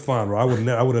look fine, bro. I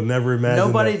would have never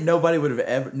imagined Nobody would have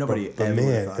ever. Nobody but ever.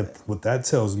 man, Thought it. what that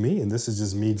tells me, and this is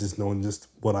just me just knowing just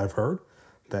what I've heard,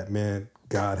 that man,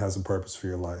 God has a purpose for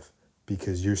your life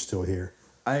because you're still here.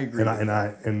 I agree.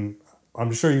 And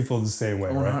I'm sure you feel the same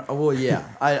way, right? Well, yeah.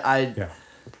 I Yeah.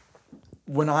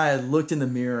 When I looked in the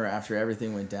mirror after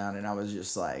everything went down, and I was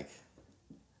just like,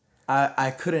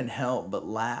 I couldn't help but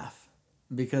laugh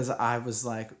because I was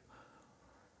like,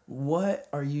 what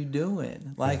are you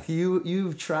doing? Like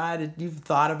you've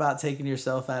thought about taking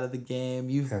yourself out of the game.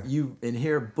 And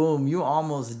here, boom, you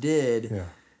almost did. Yeah.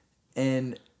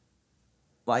 And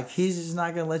like, he's just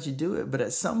not going to let you do it, but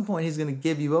at some point he's going to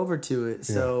give you over to it.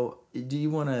 So do you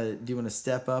want to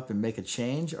step up and make a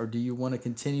change, or do you want to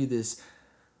continue this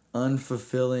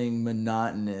unfulfilling,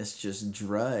 monotonous, just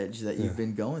drudge that you've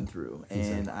been going through?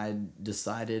 Exactly. And I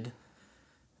decided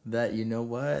that, you know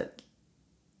what?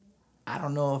 I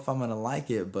don't know if I'm going to like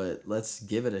it, but let's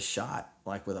give it a shot,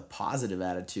 like with a positive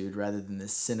attitude rather than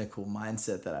this cynical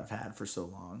mindset that I've had for so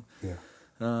long. Yeah.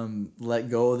 Let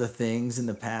go of the things in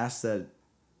the past that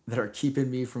are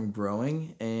keeping me from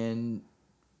growing, and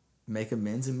make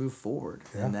amends and move forward.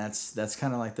 Yeah. And that's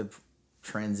kind of like the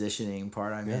transitioning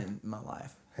part I'm in my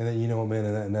life. And then, you know, man,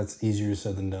 and that's easier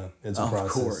said than done. It's a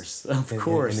process. Of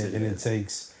course. And it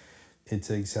takes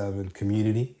having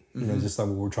community. You know, just like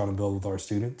what we're trying to build with our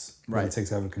students. Right. It takes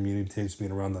having community, it takes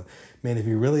being around man, if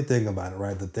you really think about it,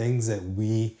 right, the things that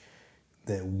we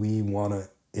want to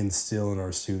instill in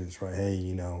our students, right? Hey,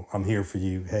 you know, I'm here for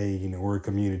you. Hey, you know, we're a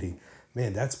community.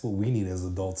 Man, that's what we need as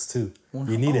adults too.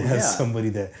 You need to have somebody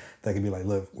that can be like,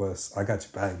 look, Wes, I got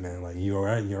your back, man. Like, you all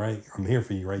right? You're right. I'm here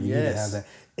for you, right? You need to have that.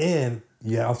 And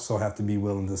you also have to be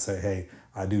willing to say, hey,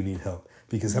 I do need help.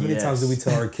 Because how many times do we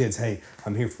tell our kids, hey,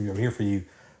 I'm here for you,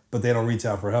 but they don't reach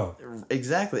out for help?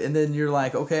 Exactly. And then you're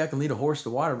like, okay, I can lead a horse to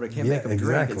water, but I can't make them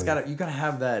drink. You gotta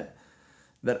have that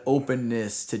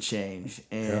openness to change.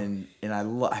 And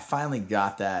I finally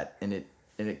got that, and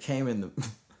it came in the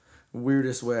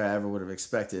weirdest way I ever would have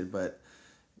expected, but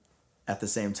at the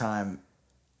same time,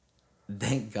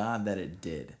 thank God that it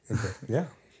did. Yeah.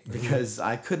 Because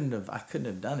I couldn't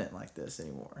have done it like this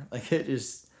anymore. Like,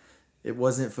 it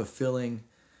wasn't fulfilling.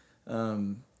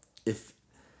 If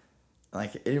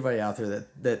like anybody out there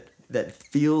that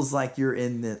feels like you're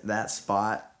in that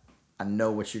spot, I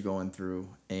know what you're going through,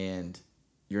 and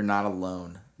you're not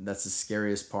alone. That's the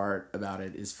scariest part about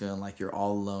it, is feeling like you're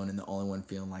all alone and the only one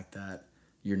feeling like that.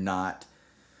 You're not.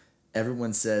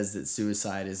 Everyone says that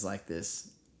suicide is like this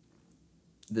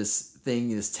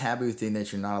taboo thing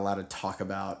that you're not allowed to talk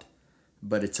about,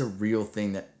 but it's a real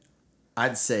thing that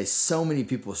I'd say so many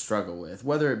people struggle with,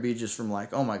 whether it be just from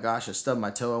like, oh my gosh, I stubbed my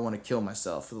toe, I want to kill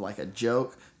myself, like a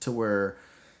joke, to where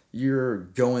you're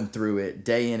going through it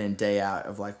day in and day out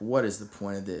of like, what is the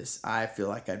point of this? I feel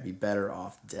like I'd be better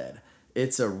off dead.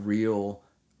 It's a real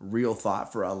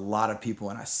thought for a lot of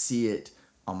people, and I see it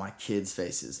on my kids'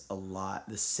 faces a lot,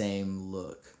 the same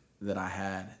look that I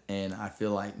had. And I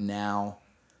feel like now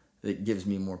it gives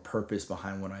me more purpose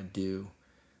behind what I do,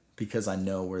 because I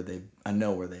know where they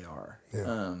are.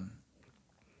 Yeah.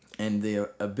 And the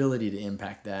ability to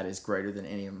impact that is greater than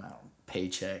any amount of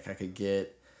paycheck I could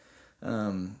get.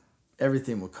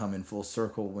 Everything will come in full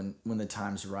circle when the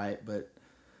time's right. But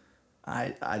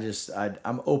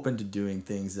I'm open to doing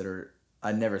things that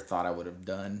I never thought I would have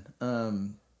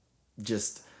done.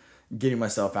 Just getting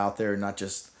myself out there, not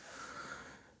just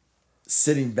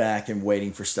sitting back and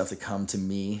waiting for stuff to come to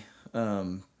me.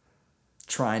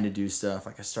 Trying to do stuff.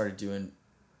 Like, I started doing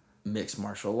mixed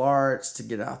martial arts to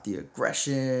get out the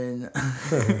aggression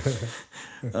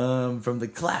from the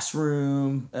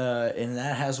classroom, and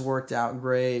that has worked out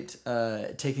great.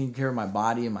 Taking care of my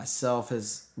body and myself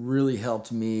has really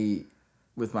helped me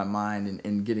with my mind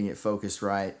and getting it focused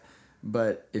right.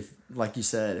 But if, like you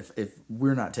said, if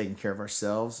we're not taking care of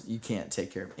ourselves, you can't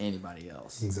take care of anybody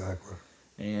else. Exactly.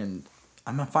 And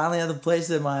I'm finally at the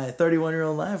place in my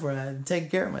 31-year-old life where I'm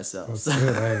taking care of myself. That's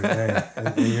good. Hey,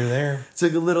 and you're there.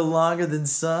 Took a little longer than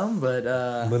some, but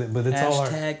it's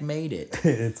hashtag made it.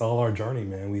 It's all our journey,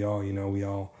 man. We all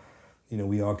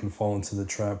can fall into the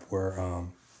trap where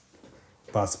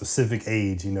by a specific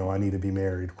age, I need to be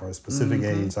married, or a specific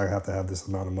age I have to have this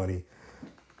amount of money.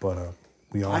 But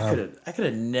we all I could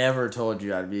have never told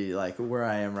you I'd be like where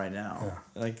I am right now.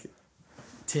 Yeah. Like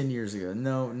 10 years ago.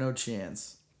 No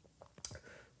chance.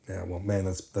 Yeah, well, man,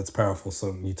 that's powerful.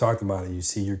 So you talked about it. You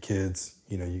see your kids.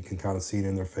 You know, you can kind of see it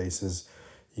in their faces.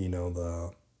 You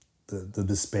know, the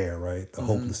despair, right? The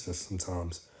hopelessness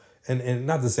sometimes. And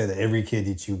not to say that every kid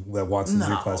that walks into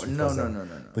your classroom does that. No.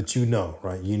 But you know,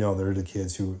 right? You know, they're the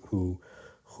kids who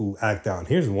act out. And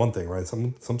here's one thing, right?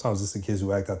 Sometimes it's the kids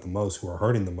who act out the most who are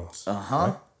hurting the most.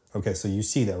 Right? Okay, so you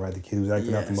see that, right? The kid who's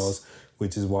acting out the most,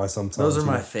 which is why sometimes those are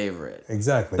my favorite.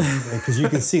 Exactly, because you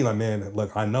can see, like, man,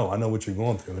 look, I know what you're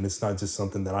going through, and it's not just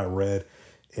something that I read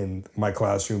in my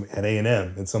classroom at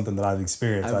A&M. It's something that I've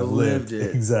experienced. I've lived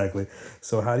it. Exactly.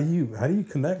 So how do you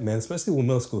connect, man, especially with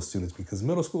middle school students? Because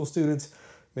middle school students,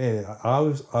 man,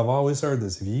 I've always heard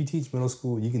this. If you teach middle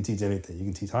school, you can teach anything. You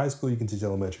can teach high school, you can teach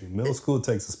elementary. Middle school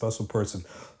takes a special person.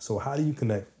 So how do you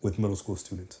connect with middle school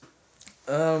students?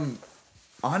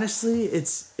 Honestly,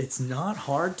 it's not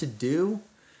hard to do.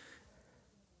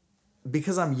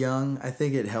 Because I'm young, I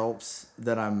think it helps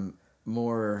that I'm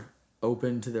more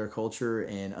open to their culture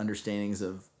and understandings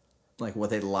of like what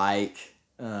they like,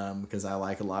 because I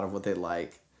like a lot of what they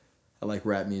like. I like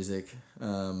rap music.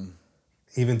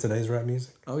 Even today's rap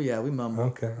music? Oh yeah, we mumble.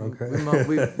 Okay.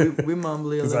 We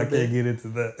mumbly a little bit. Because I can't get into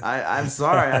that. I'm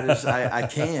sorry, I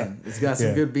can. It's got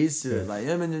some good beats to it, like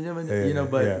you know.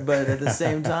 But at the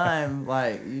same time,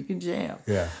 like you can jam.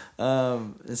 Yeah.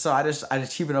 So I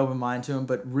just keep an open mind to them.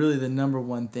 But really, the number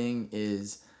one thing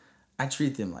is I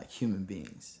treat them like human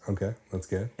beings. Okay, that's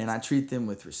good. And I treat them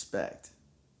with respect,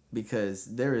 because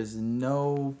there is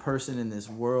no person in this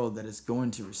world that is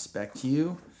going to respect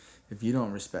you if you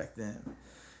don't respect them.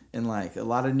 And like a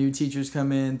lot of new teachers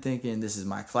come in thinking this is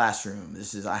my classroom.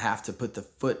 I have to put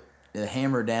the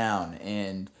hammer down,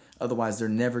 and otherwise they're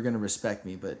never going to respect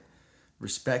me. But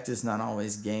respect is not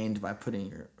always gained by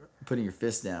putting your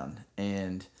fist down.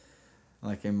 And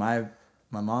like my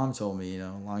mom told me,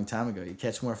 a long time ago, you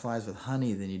catch more flies with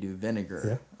honey than you do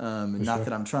vinegar. Yeah, not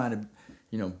that I'm trying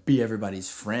to, be everybody's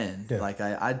friend. Yeah. Like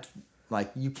like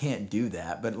you can't do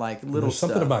that, but like little There's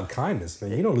something stuff about kindness,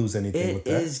 man. You don't lose anything with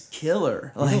that. It is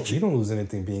killer. You don't lose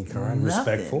anything being kind, nothing.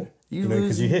 respectful. You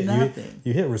lose nothing.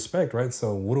 You hit respect, right?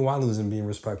 So what do I lose in being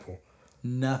respectful?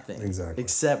 Nothing. Exactly.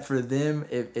 Except for them,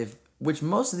 if which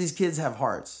most of these kids have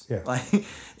hearts. Yeah. Like,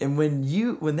 and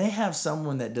when they have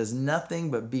someone that does nothing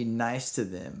but be nice to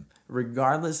them,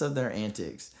 regardless of their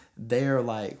antics, they are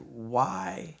like,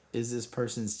 why is this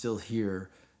person still here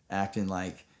acting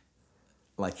like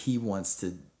he wants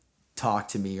to talk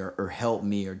to me or help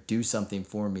me or do something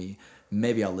for me?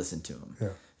 Maybe I'll listen to him. Yeah.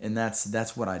 And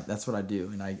that's what I do.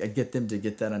 And I get them to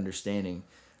get that understanding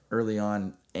early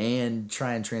on and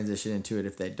try and transition into it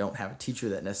if they don't have a teacher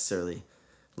that necessarily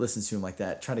listens to them like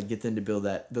that. Try to get them to build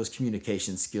those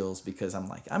communication skills, because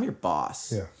I'm your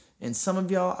boss. Yeah. And some of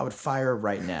y'all I would fire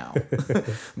right now.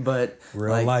 But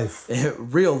real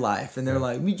life. And they're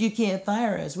like, you can't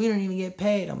fire us. We don't even get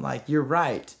paid. I'm like, you're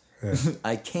right. Yeah.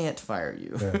 I can't fire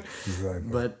you. Yeah,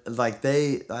 exactly. But like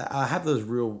I have those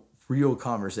real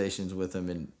conversations with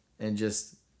them, and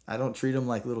just I don't treat them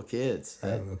like little kids.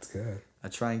 Yeah, that's good. I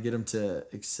try and get them to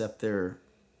accept their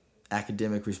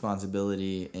academic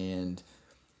responsibility and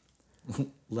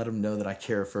let them know that I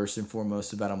care first and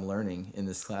foremost about them learning in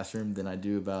this classroom than I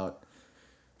do about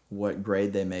what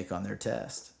grade they make on their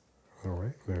test. All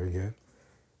right, very good.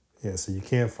 Yeah, so you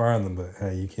can't fire them, but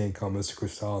hey, you can't call Mr.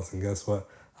 Cristales, and guess what?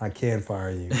 I can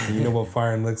fire you. And you know what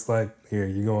firing looks like? Here,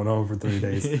 you're going home for 3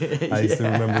 days. I used to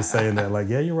remember saying that, like,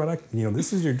 yeah, you're right.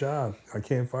 This is your job. I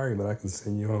can't fire you, but I can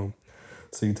send you home.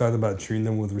 So you talked about treating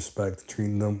them with respect,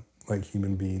 treating them like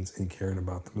human beings, and caring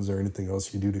about them. Is there anything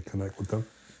else you do to connect with them?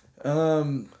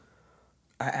 I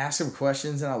ask them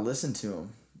questions and I listen to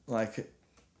them. Like,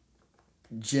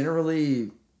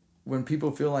 generally, when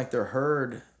people feel like they're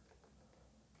heard,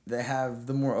 they have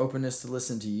the more openness to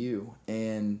listen to you.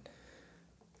 And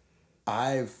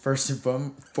I first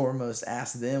and foremost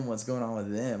ask them what's going on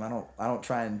with them. I don't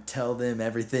try and tell them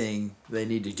everything they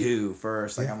need to do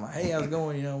first. Like, I'm like, hey, how's it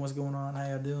going? What's going on? How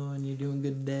y'all doing? You doing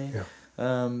good today? Yeah.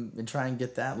 And try and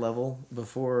get that level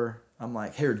before I'm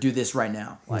like, here, do this right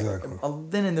now. Like, exactly.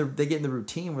 Then they get in the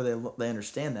routine where they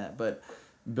understand that. But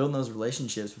building those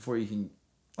relationships before you can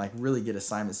like really get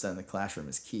assignments done in the classroom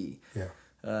is key. Yeah.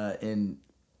 And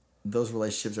those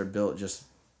relationships are built just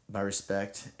by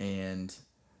respect and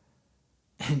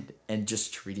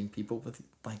just treating people with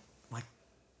like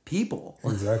people.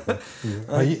 Exactly.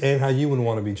 Yeah. How you would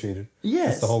want to be treated. Yes.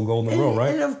 That's the whole golden rule,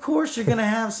 right? And of course you're gonna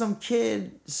have some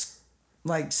kid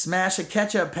like smash a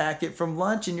ketchup packet from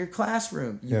lunch in your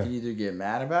classroom. You can either get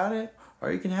mad about it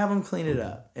or you can have them clean it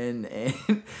up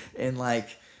and like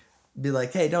be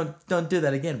like, hey, don't do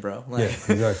that again, bro. Like,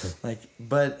 Yeah, exactly. Like,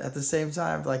 but at the same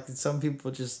time, like some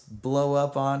people just blow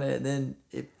up on it. And then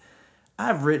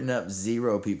I've written up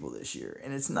 0 people this year,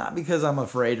 and it's not because I'm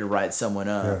afraid to write someone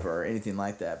up or anything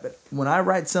like that. But when I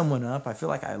write someone up, I feel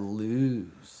like I lose.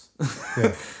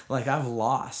 Yeah. Like I've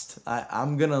lost.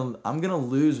 I'm gonna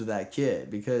lose with that kid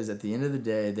because at the end of the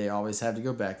day, they always have to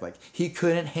go back. Like he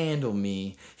couldn't handle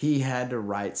me. He had to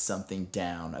write something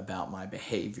down about my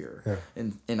behavior. Yeah.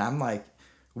 And I'm like,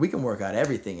 we can work out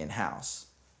everything in house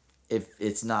if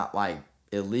it's not like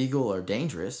illegal or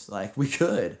dangerous. Like we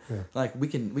could. Yeah. Like we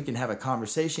can have a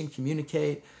conversation,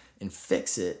 communicate, and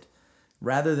fix it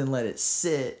rather than let it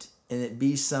sit and it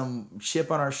be some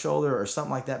chip on our shoulder or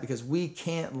something like that, because we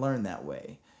can't learn that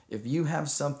way. If you have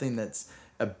something that's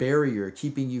a barrier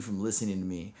keeping you from listening to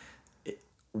me,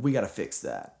 we got to fix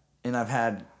that. And I've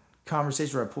had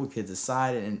conversations where I pulled kids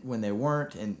aside and when they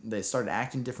weren't and they started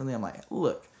acting differently, I'm like,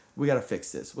 look, we got to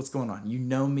fix this. What's going on? You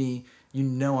know me. You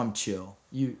know I'm chill.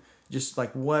 You just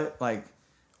like what? Like,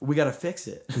 we got to fix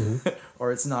it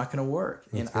or it's not going to work.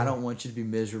 That's and good. I don't want you to be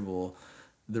miserable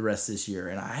the rest of this year,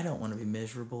 and I don't want to be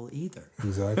miserable either.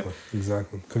 Exactly.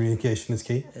 Communication is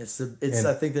key. It's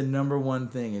I think the number one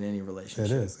thing in any relationship.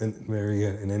 It is, and very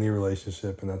good in any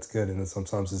relationship, and that's good. And then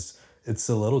sometimes it's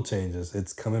the little changes.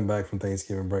 It's coming back from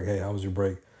Thanksgiving break. Hey, how was your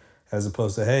break? As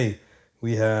opposed to, hey,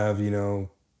 we have we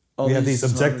have these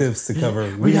objectives to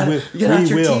cover.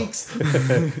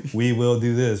 We will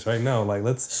do this right now. Like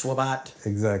let's Swabat.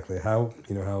 Exactly. How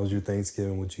was your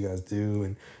Thanksgiving? What you guys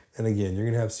do? And again, you're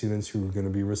going to have students who are going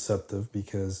to be receptive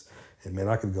because, and man,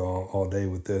 I could go all day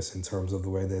with this in terms of the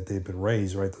way that they've been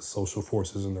raised, right? The social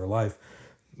forces in their life.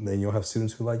 And then you'll have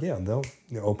students who they'll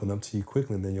open up to you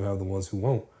quickly, and then you'll have the ones who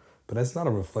won't. But that's not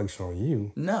a reflection on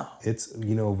you. No. It's,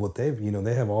 what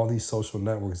they have all these social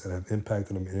networks that have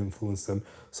impacted them and influenced them.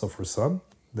 So for some,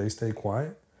 they stay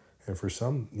quiet. And for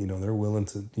some, they're willing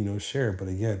to, share. But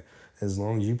again, as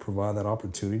long as you provide that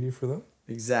opportunity for them.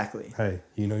 Exactly. Hey,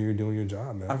 you're doing your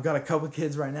job, man. I've got a couple of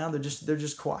kids right now. They're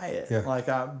just quiet. Yeah. Like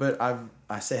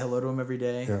I say hello to them every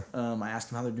day. Yeah. I ask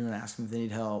them how they're doing. I ask them if they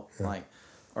need help. Yeah.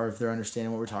 Or if they're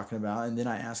understanding what we're talking about. And then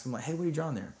I ask them hey, what are you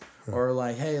drawing there? Yeah.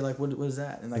 Or hey, what is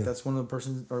that? And that's one of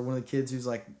the kids who's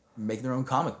making their own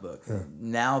comic book. Yeah.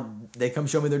 Now they come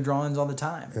show me their drawings all the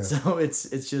time. Yeah. So it's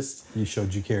just you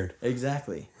showed you cared.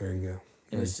 Exactly. There you go.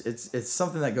 And it's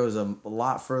something that goes a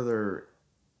lot further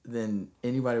than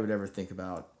anybody would ever think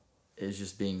about. Is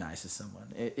just being nice to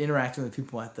someone, interacting with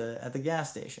people at the gas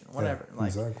station, whatever. Yeah,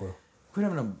 exactly. Quit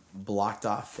having a blocked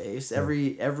off face. Yeah.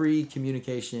 Every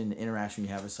communication interaction you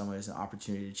have with someone is an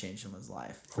opportunity to change someone's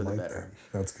life for the better.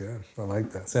 That's good. I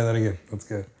like that. Say that again. That's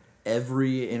good.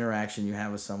 Every interaction you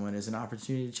have with someone is an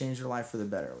opportunity to change their life for the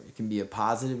better. It can be a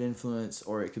positive influence,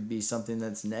 or it could be something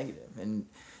that's negative. And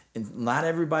not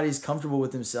everybody's comfortable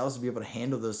with themselves to be able to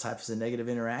handle those types of negative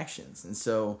interactions. And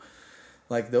so,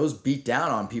 those beat down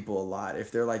on people a lot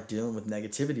if they're dealing with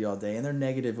negativity all day and they're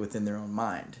negative within their own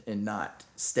mind and not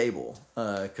stable,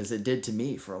 because it did to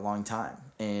me for a long time,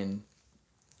 and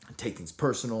take things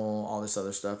personal, all this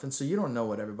other stuff. And so you don't know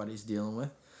what everybody's dealing with.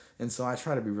 And so I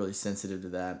try to be really sensitive to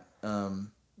that, and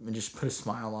just put a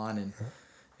smile on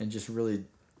and just really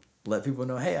let people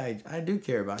know, hey, I do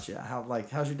care about you.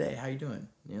 How's your day? How you doing?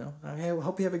 Hey, I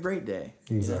hope you have a great day.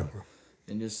 Exactly.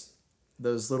 And just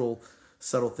those little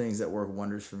subtle things that work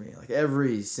wonders for me.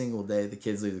 Every single day the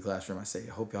kids leave the classroom, I say,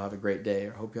 hope y'all have a great day,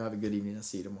 or hope y'all have a good evening. I'll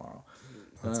see you tomorrow.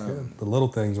 That's good. The little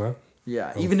things, right?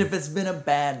 Yeah. Even if it's been a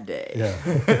bad day.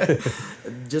 Yeah.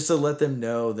 Just to let them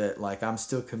know that I'm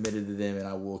still committed to them and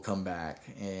I will come back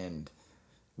and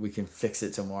we can fix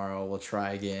it tomorrow. We'll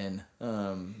try again.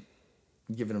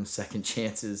 Giving them second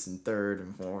chances and third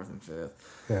and fourth and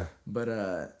fifth. Yeah.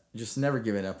 But just never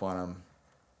giving up on them.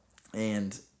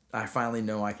 And I finally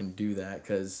know I can do that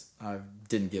because I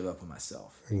didn't give up on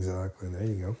myself. Exactly. There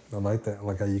you go. I like that. I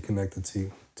like how you connected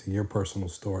to your personal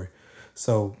story.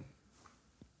 So,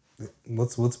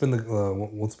 what's been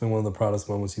one of the proudest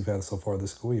moments you've had so far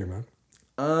this school year, man?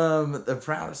 The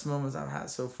proudest moments I've had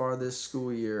so far this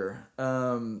school year.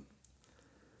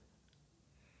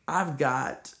 I've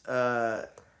got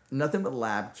nothing but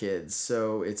lab kids,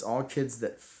 so it's all kids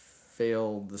that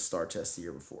failed the STAR test the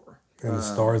year before. And the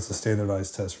STAR is a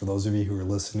standardized test for those of you who are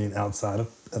listening outside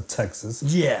of Texas.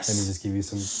 Yes. Let me just give you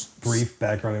some brief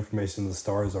background information. The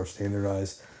STAR is our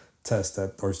standardized test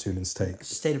that our students take.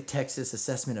 State of Texas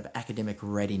Assessment of Academic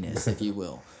Readiness, if you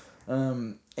will.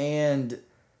 And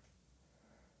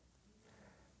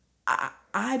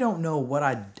I don't know what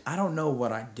I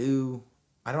do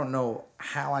I don't know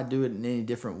how I do it in any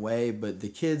different way, but the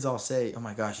kids all say, "Oh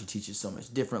my gosh, you teach it so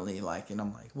much differently." Like, and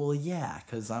I'm like, "Well, yeah,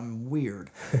 because I'm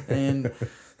weird," and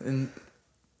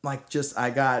like just I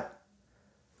got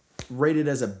rated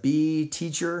as a B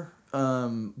teacher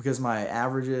because my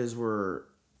averages were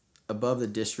above the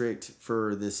district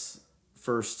for this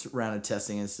first round of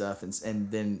testing and stuff,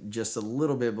 and then just a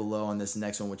little bit below on this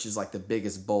next one, which is like the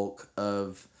biggest bulk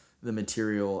of the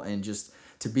material, and just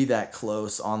to be that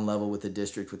close on level with the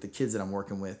district with the kids that I'm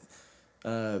working with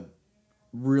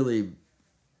really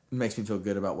makes me feel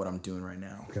good about what I'm doing right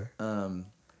now. Okay.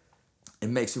 It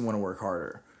makes me want to work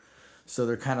harder. So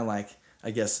they're kind of like, I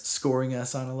guess, scoring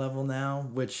us on a level now,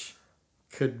 which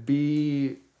could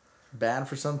be bad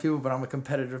for some people, but I'm a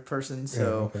competitive person,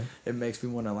 so it makes me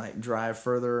want to like drive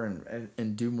further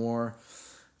and do more.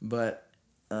 But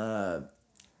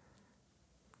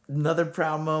another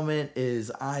proud moment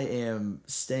is I am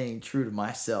staying true to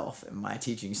myself and my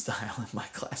teaching style in my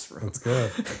classroom. That's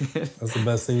good. That's the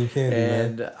best thing you can do,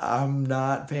 And man. I'm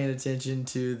not paying attention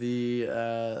to the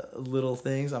little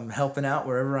things. I'm helping out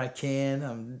wherever I can.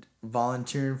 I'm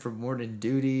volunteering for morning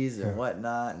duties and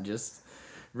whatnot, and just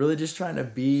really just trying to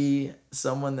be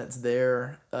someone that's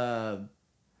there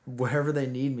wherever they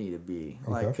need me to be.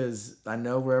 Like, because I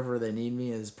know wherever they need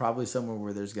me is probably somewhere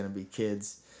where there's going to be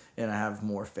kids, and I have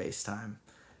more face time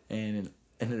and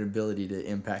an ability to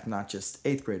impact not just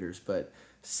 8th graders, but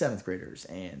 7th graders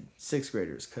and 6th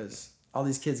graders, because all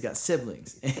these kids got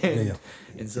siblings.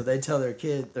 And so they tell their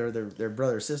kid or their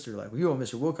brother or sister, like, well, you want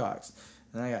Mr. Wilcox.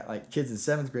 And I got like kids in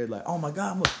 7th grade like, oh my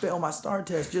God, I'm going to fail my STAR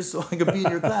test just so I can be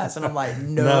in your class. And I'm like,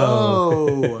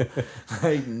 no.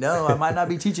 Like, no, I might not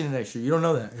be teaching it next year. You don't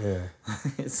know that.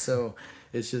 Yeah. So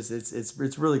it's just,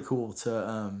 it's really cool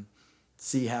to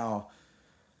see how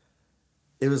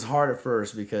it was hard at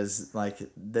first, because like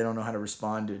they don't know how to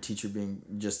respond to a teacher being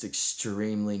just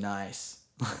extremely nice.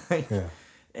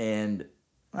 And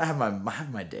I have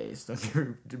my days,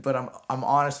 but I'm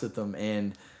honest with them,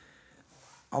 and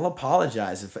I'll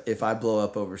apologize if I blow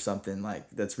up over something like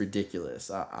that's ridiculous.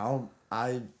 I want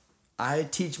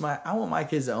my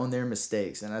kids to own their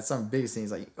mistakes, and that's some biggest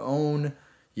things, like own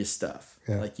your stuff.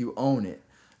 Like you own it.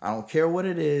 I don't care what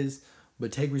it is,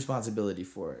 but take responsibility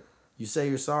for it. You say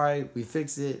you're sorry, we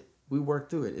fix it, we work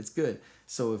through it. It's good.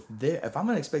 So if I'm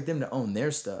gonna expect them to own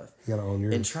their stuff, you gotta own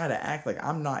yours, and try to act like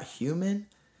I'm not human,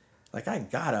 like I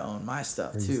gotta own my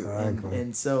stuff too.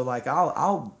 And so like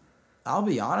I'll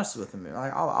be honest with them.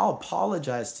 Like I'll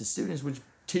apologize to students, which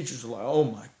teachers are like, oh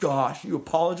my gosh, you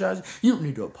apologize? You don't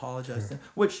need to apologize to them.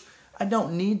 Which I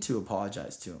don't need to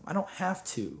apologize to them. I don't have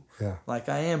to. Like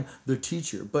I am the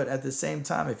teacher. But at the same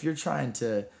time, if you're trying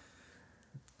to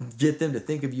get them to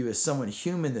think of you as someone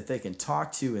human that they can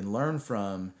talk to and learn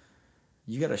from,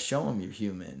 you got to show them you're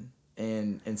human.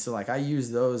 And so like I use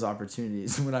those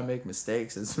opportunities when I make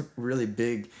mistakes as really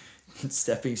big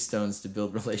stepping stones to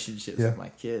build relationships with my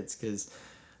kids, because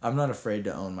I'm not afraid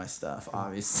to own my stuff,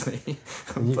 obviously.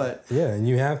 But and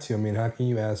you have to. I mean, how can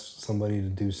you ask somebody to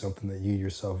do something that you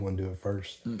yourself wouldn't do it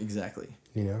first? Exactly.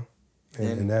 You know,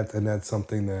 and that's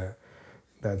something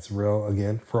that's real,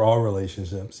 again, for all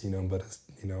relationships. You know, but as,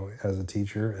 you know, as a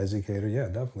teacher, educator,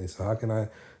 definitely. So how can I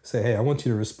say, hey, I want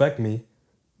you to respect me,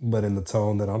 but in the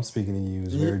tone that I'm speaking to you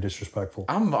is very disrespectful?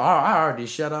 I already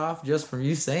shut off just from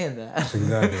you saying that.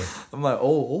 Exactly. I'm like,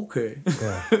 oh, okay.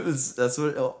 Yeah. That's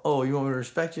what. Oh, you want me to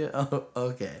respect you? Oh,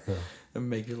 okay. And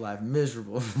make your life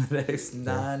miserable for the next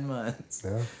 9 months.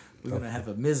 We're gonna have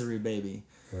a misery baby.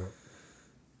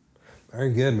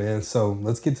 Very good, man. So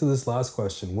let's get to this last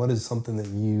question. What is something that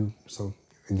you? So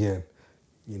again,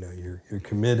 you know, you're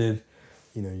committed.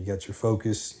 You know, you got your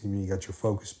focus. You got your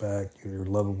focus back. You're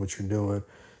loving what you're doing.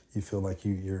 You feel like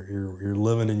you're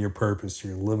living in your purpose.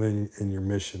 You're living in your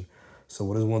mission. So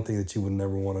what is one thing that you would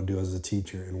never want to do as a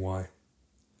teacher, and why?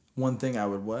 One thing I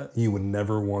would what? You would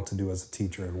never want to do as a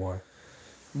teacher, and why?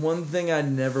 One thing I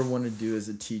never want to do as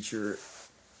a teacher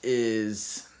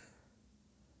is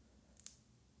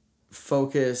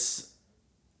focus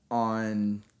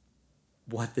on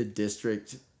what the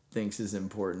district thinks is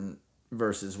important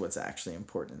versus what's actually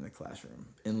important in the classroom,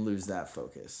 and lose that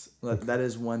focus. That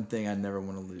is one thing I never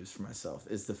want to lose for myself,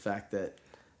 is the fact that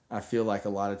I feel like a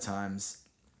lot of times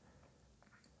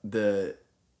the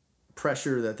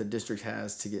pressure that the district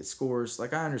has to get scores,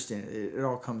 like I understand it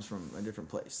all comes from a different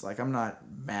place. Like I'm not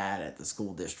mad at the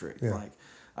school district. Like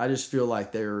I just feel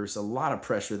like there's a lot of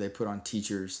pressure they put on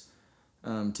teachers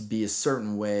to be a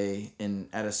certain way and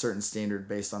at a certain standard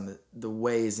based on the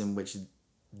ways in which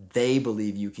they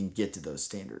believe you can get to those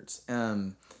standards.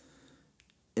 And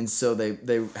so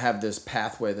they have this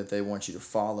pathway that they want you to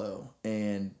follow,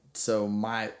 and so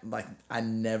I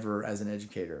never as an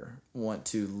educator want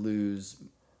to lose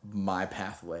my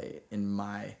pathway in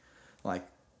my like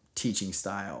teaching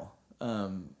style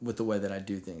with the way that I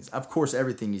do things. Of course,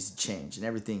 everything needs to change and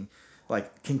everything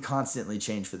like can constantly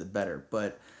change for the better,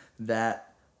 but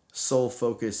that sole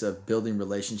focus of building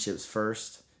relationships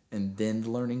first and then the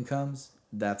learning comes,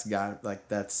 that's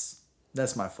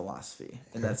my philosophy.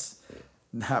 And that's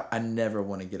how I never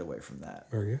want to get away from that.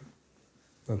 Very good.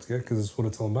 That's good because that's what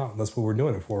it's all about. That's what we're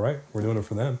doing it for, right? We're doing it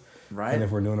for them. Right. And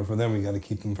if we're doing it for them, we got to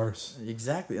keep them first.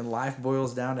 Exactly. And life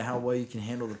boils down to how well you can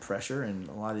handle the pressure. And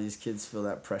a lot of these kids feel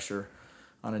that pressure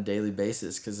on a daily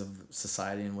basis because of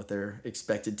society and what they're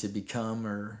expected to become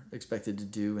or expected to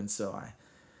do. And so I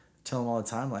tell them all the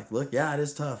time, like, look, yeah, it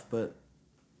is tough, but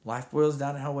life boils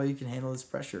down to how well you can handle this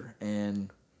pressure. And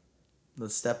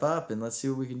let's step up and let's see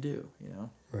what we can do, you know?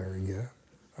 Very good.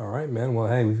 All right, man. Well,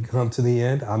 hey, we've come to the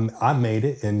end. I made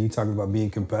it, and you talking about being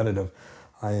competitive.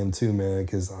 I am too, man,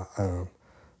 because I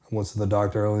went to the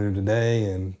doctor earlier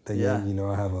today, and they gave,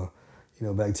 I have a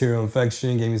bacterial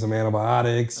infection, gave me some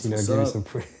antibiotics, That's gave me some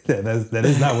that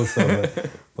is not what's up,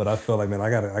 but I feel like, man,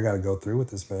 I gotta go through with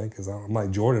this, man, because I'm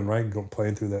like Jordan, right,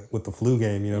 playing through that with the flu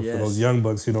game, for those young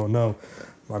bucks who don't know.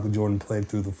 Michael Jordan played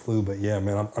through the flu, but yeah,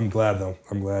 man, I'm glad though.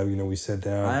 I'm glad, we sat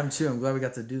down. I am too. I'm glad we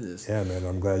got to do this. Yeah, man,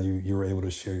 I'm glad you were able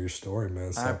to share your story,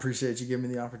 man. So, I appreciate you giving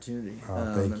me the opportunity.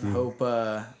 Thank you.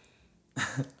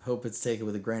 Hope it's taken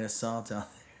with a grain of salt out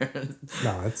there.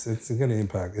 No, it's gonna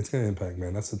impact. It's gonna impact,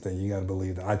 man. That's the thing. You gotta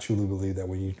believe that. I truly believe that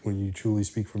when you truly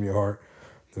speak from your heart,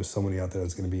 there's somebody out there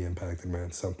that's gonna be impacted,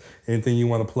 man. So, anything you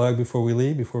want to plug before we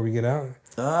leave? Before we get out?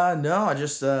 No. I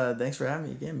just thanks for having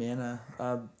me again, man.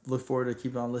 I look forward to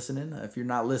keep on listening. If you're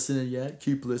not listening yet,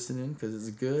 keep listening because it's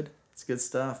good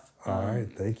stuff. All right,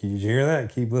 thank you. Did you hear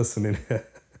that? Keep listening.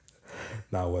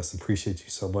 Now, Wes, appreciate you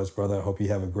so much, brother. I hope you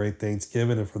have a great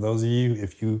Thanksgiving. And for those of you,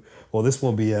 this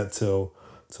won't be out till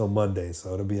Monday,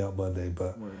 so it'll be out Monday.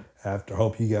 But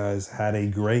hope you guys had a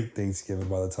great Thanksgiving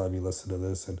by the time you listen to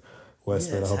this. And Wes,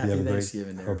 man, I hope you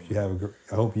have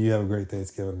I hope you have a great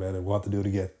Thanksgiving, man. And we'll have to do it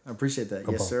again. I appreciate that.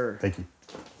 Yes, sir. Thank you.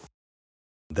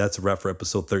 That's a wrap for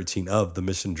episode 13 of the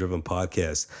Mission Driven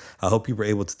Podcast. I hope you were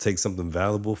able to take something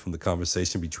valuable from the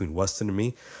conversation between Weston and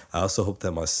me. I also hope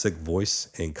that my sick voice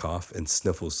and cough and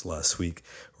sniffles last week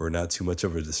were not too much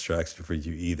of a distraction for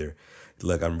you either.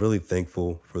 Look, I'm really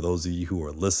thankful for those of you who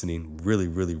are listening. Really,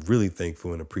 really, really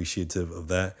thankful and appreciative of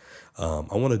that.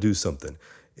 I want to do something.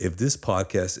 If this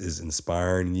podcast is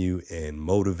inspiring you and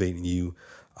motivating you,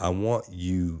 I want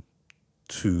you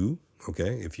to,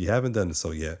 if you haven't done so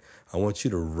yet, I want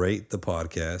you to rate the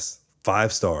podcast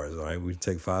 5 stars, all right? We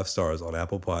take 5 stars on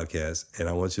Apple Podcasts, and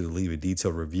I want you to leave a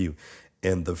detailed review.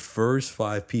 And the first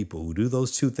 5 people who do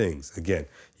those 2 things, again,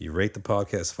 you rate the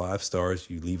podcast 5 stars,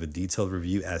 you leave a detailed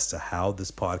review as to how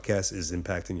this podcast is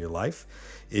impacting your life.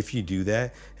 If you do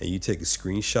that and you take a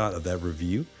screenshot of that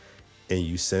review and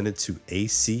you send it to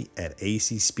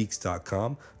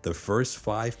ac@acspeaks.com, the first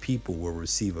 5 people will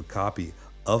receive a copy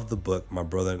of the book my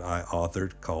brother and I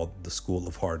authored called The School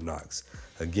of Hard Knocks.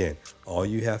 Again, all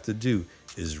you have to do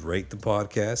is rate the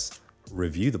podcast,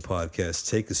 review the podcast,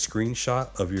 take a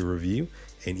screenshot of your review,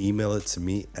 and email it to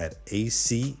me at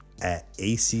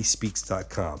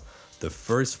ac@acspeaks.com. The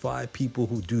first 5 people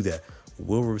who do that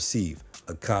will receive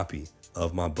a copy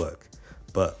of my book.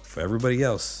 But for everybody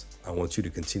else, I want you to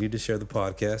continue to share the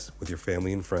podcast with your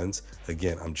family and friends.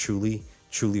 Again, I'm truly,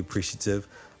 truly appreciative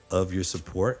of your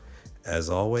support.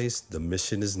 As always, the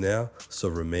mission is now, so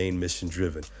remain mission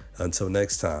driven. Until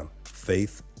next time,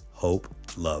 faith, hope,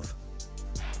 love.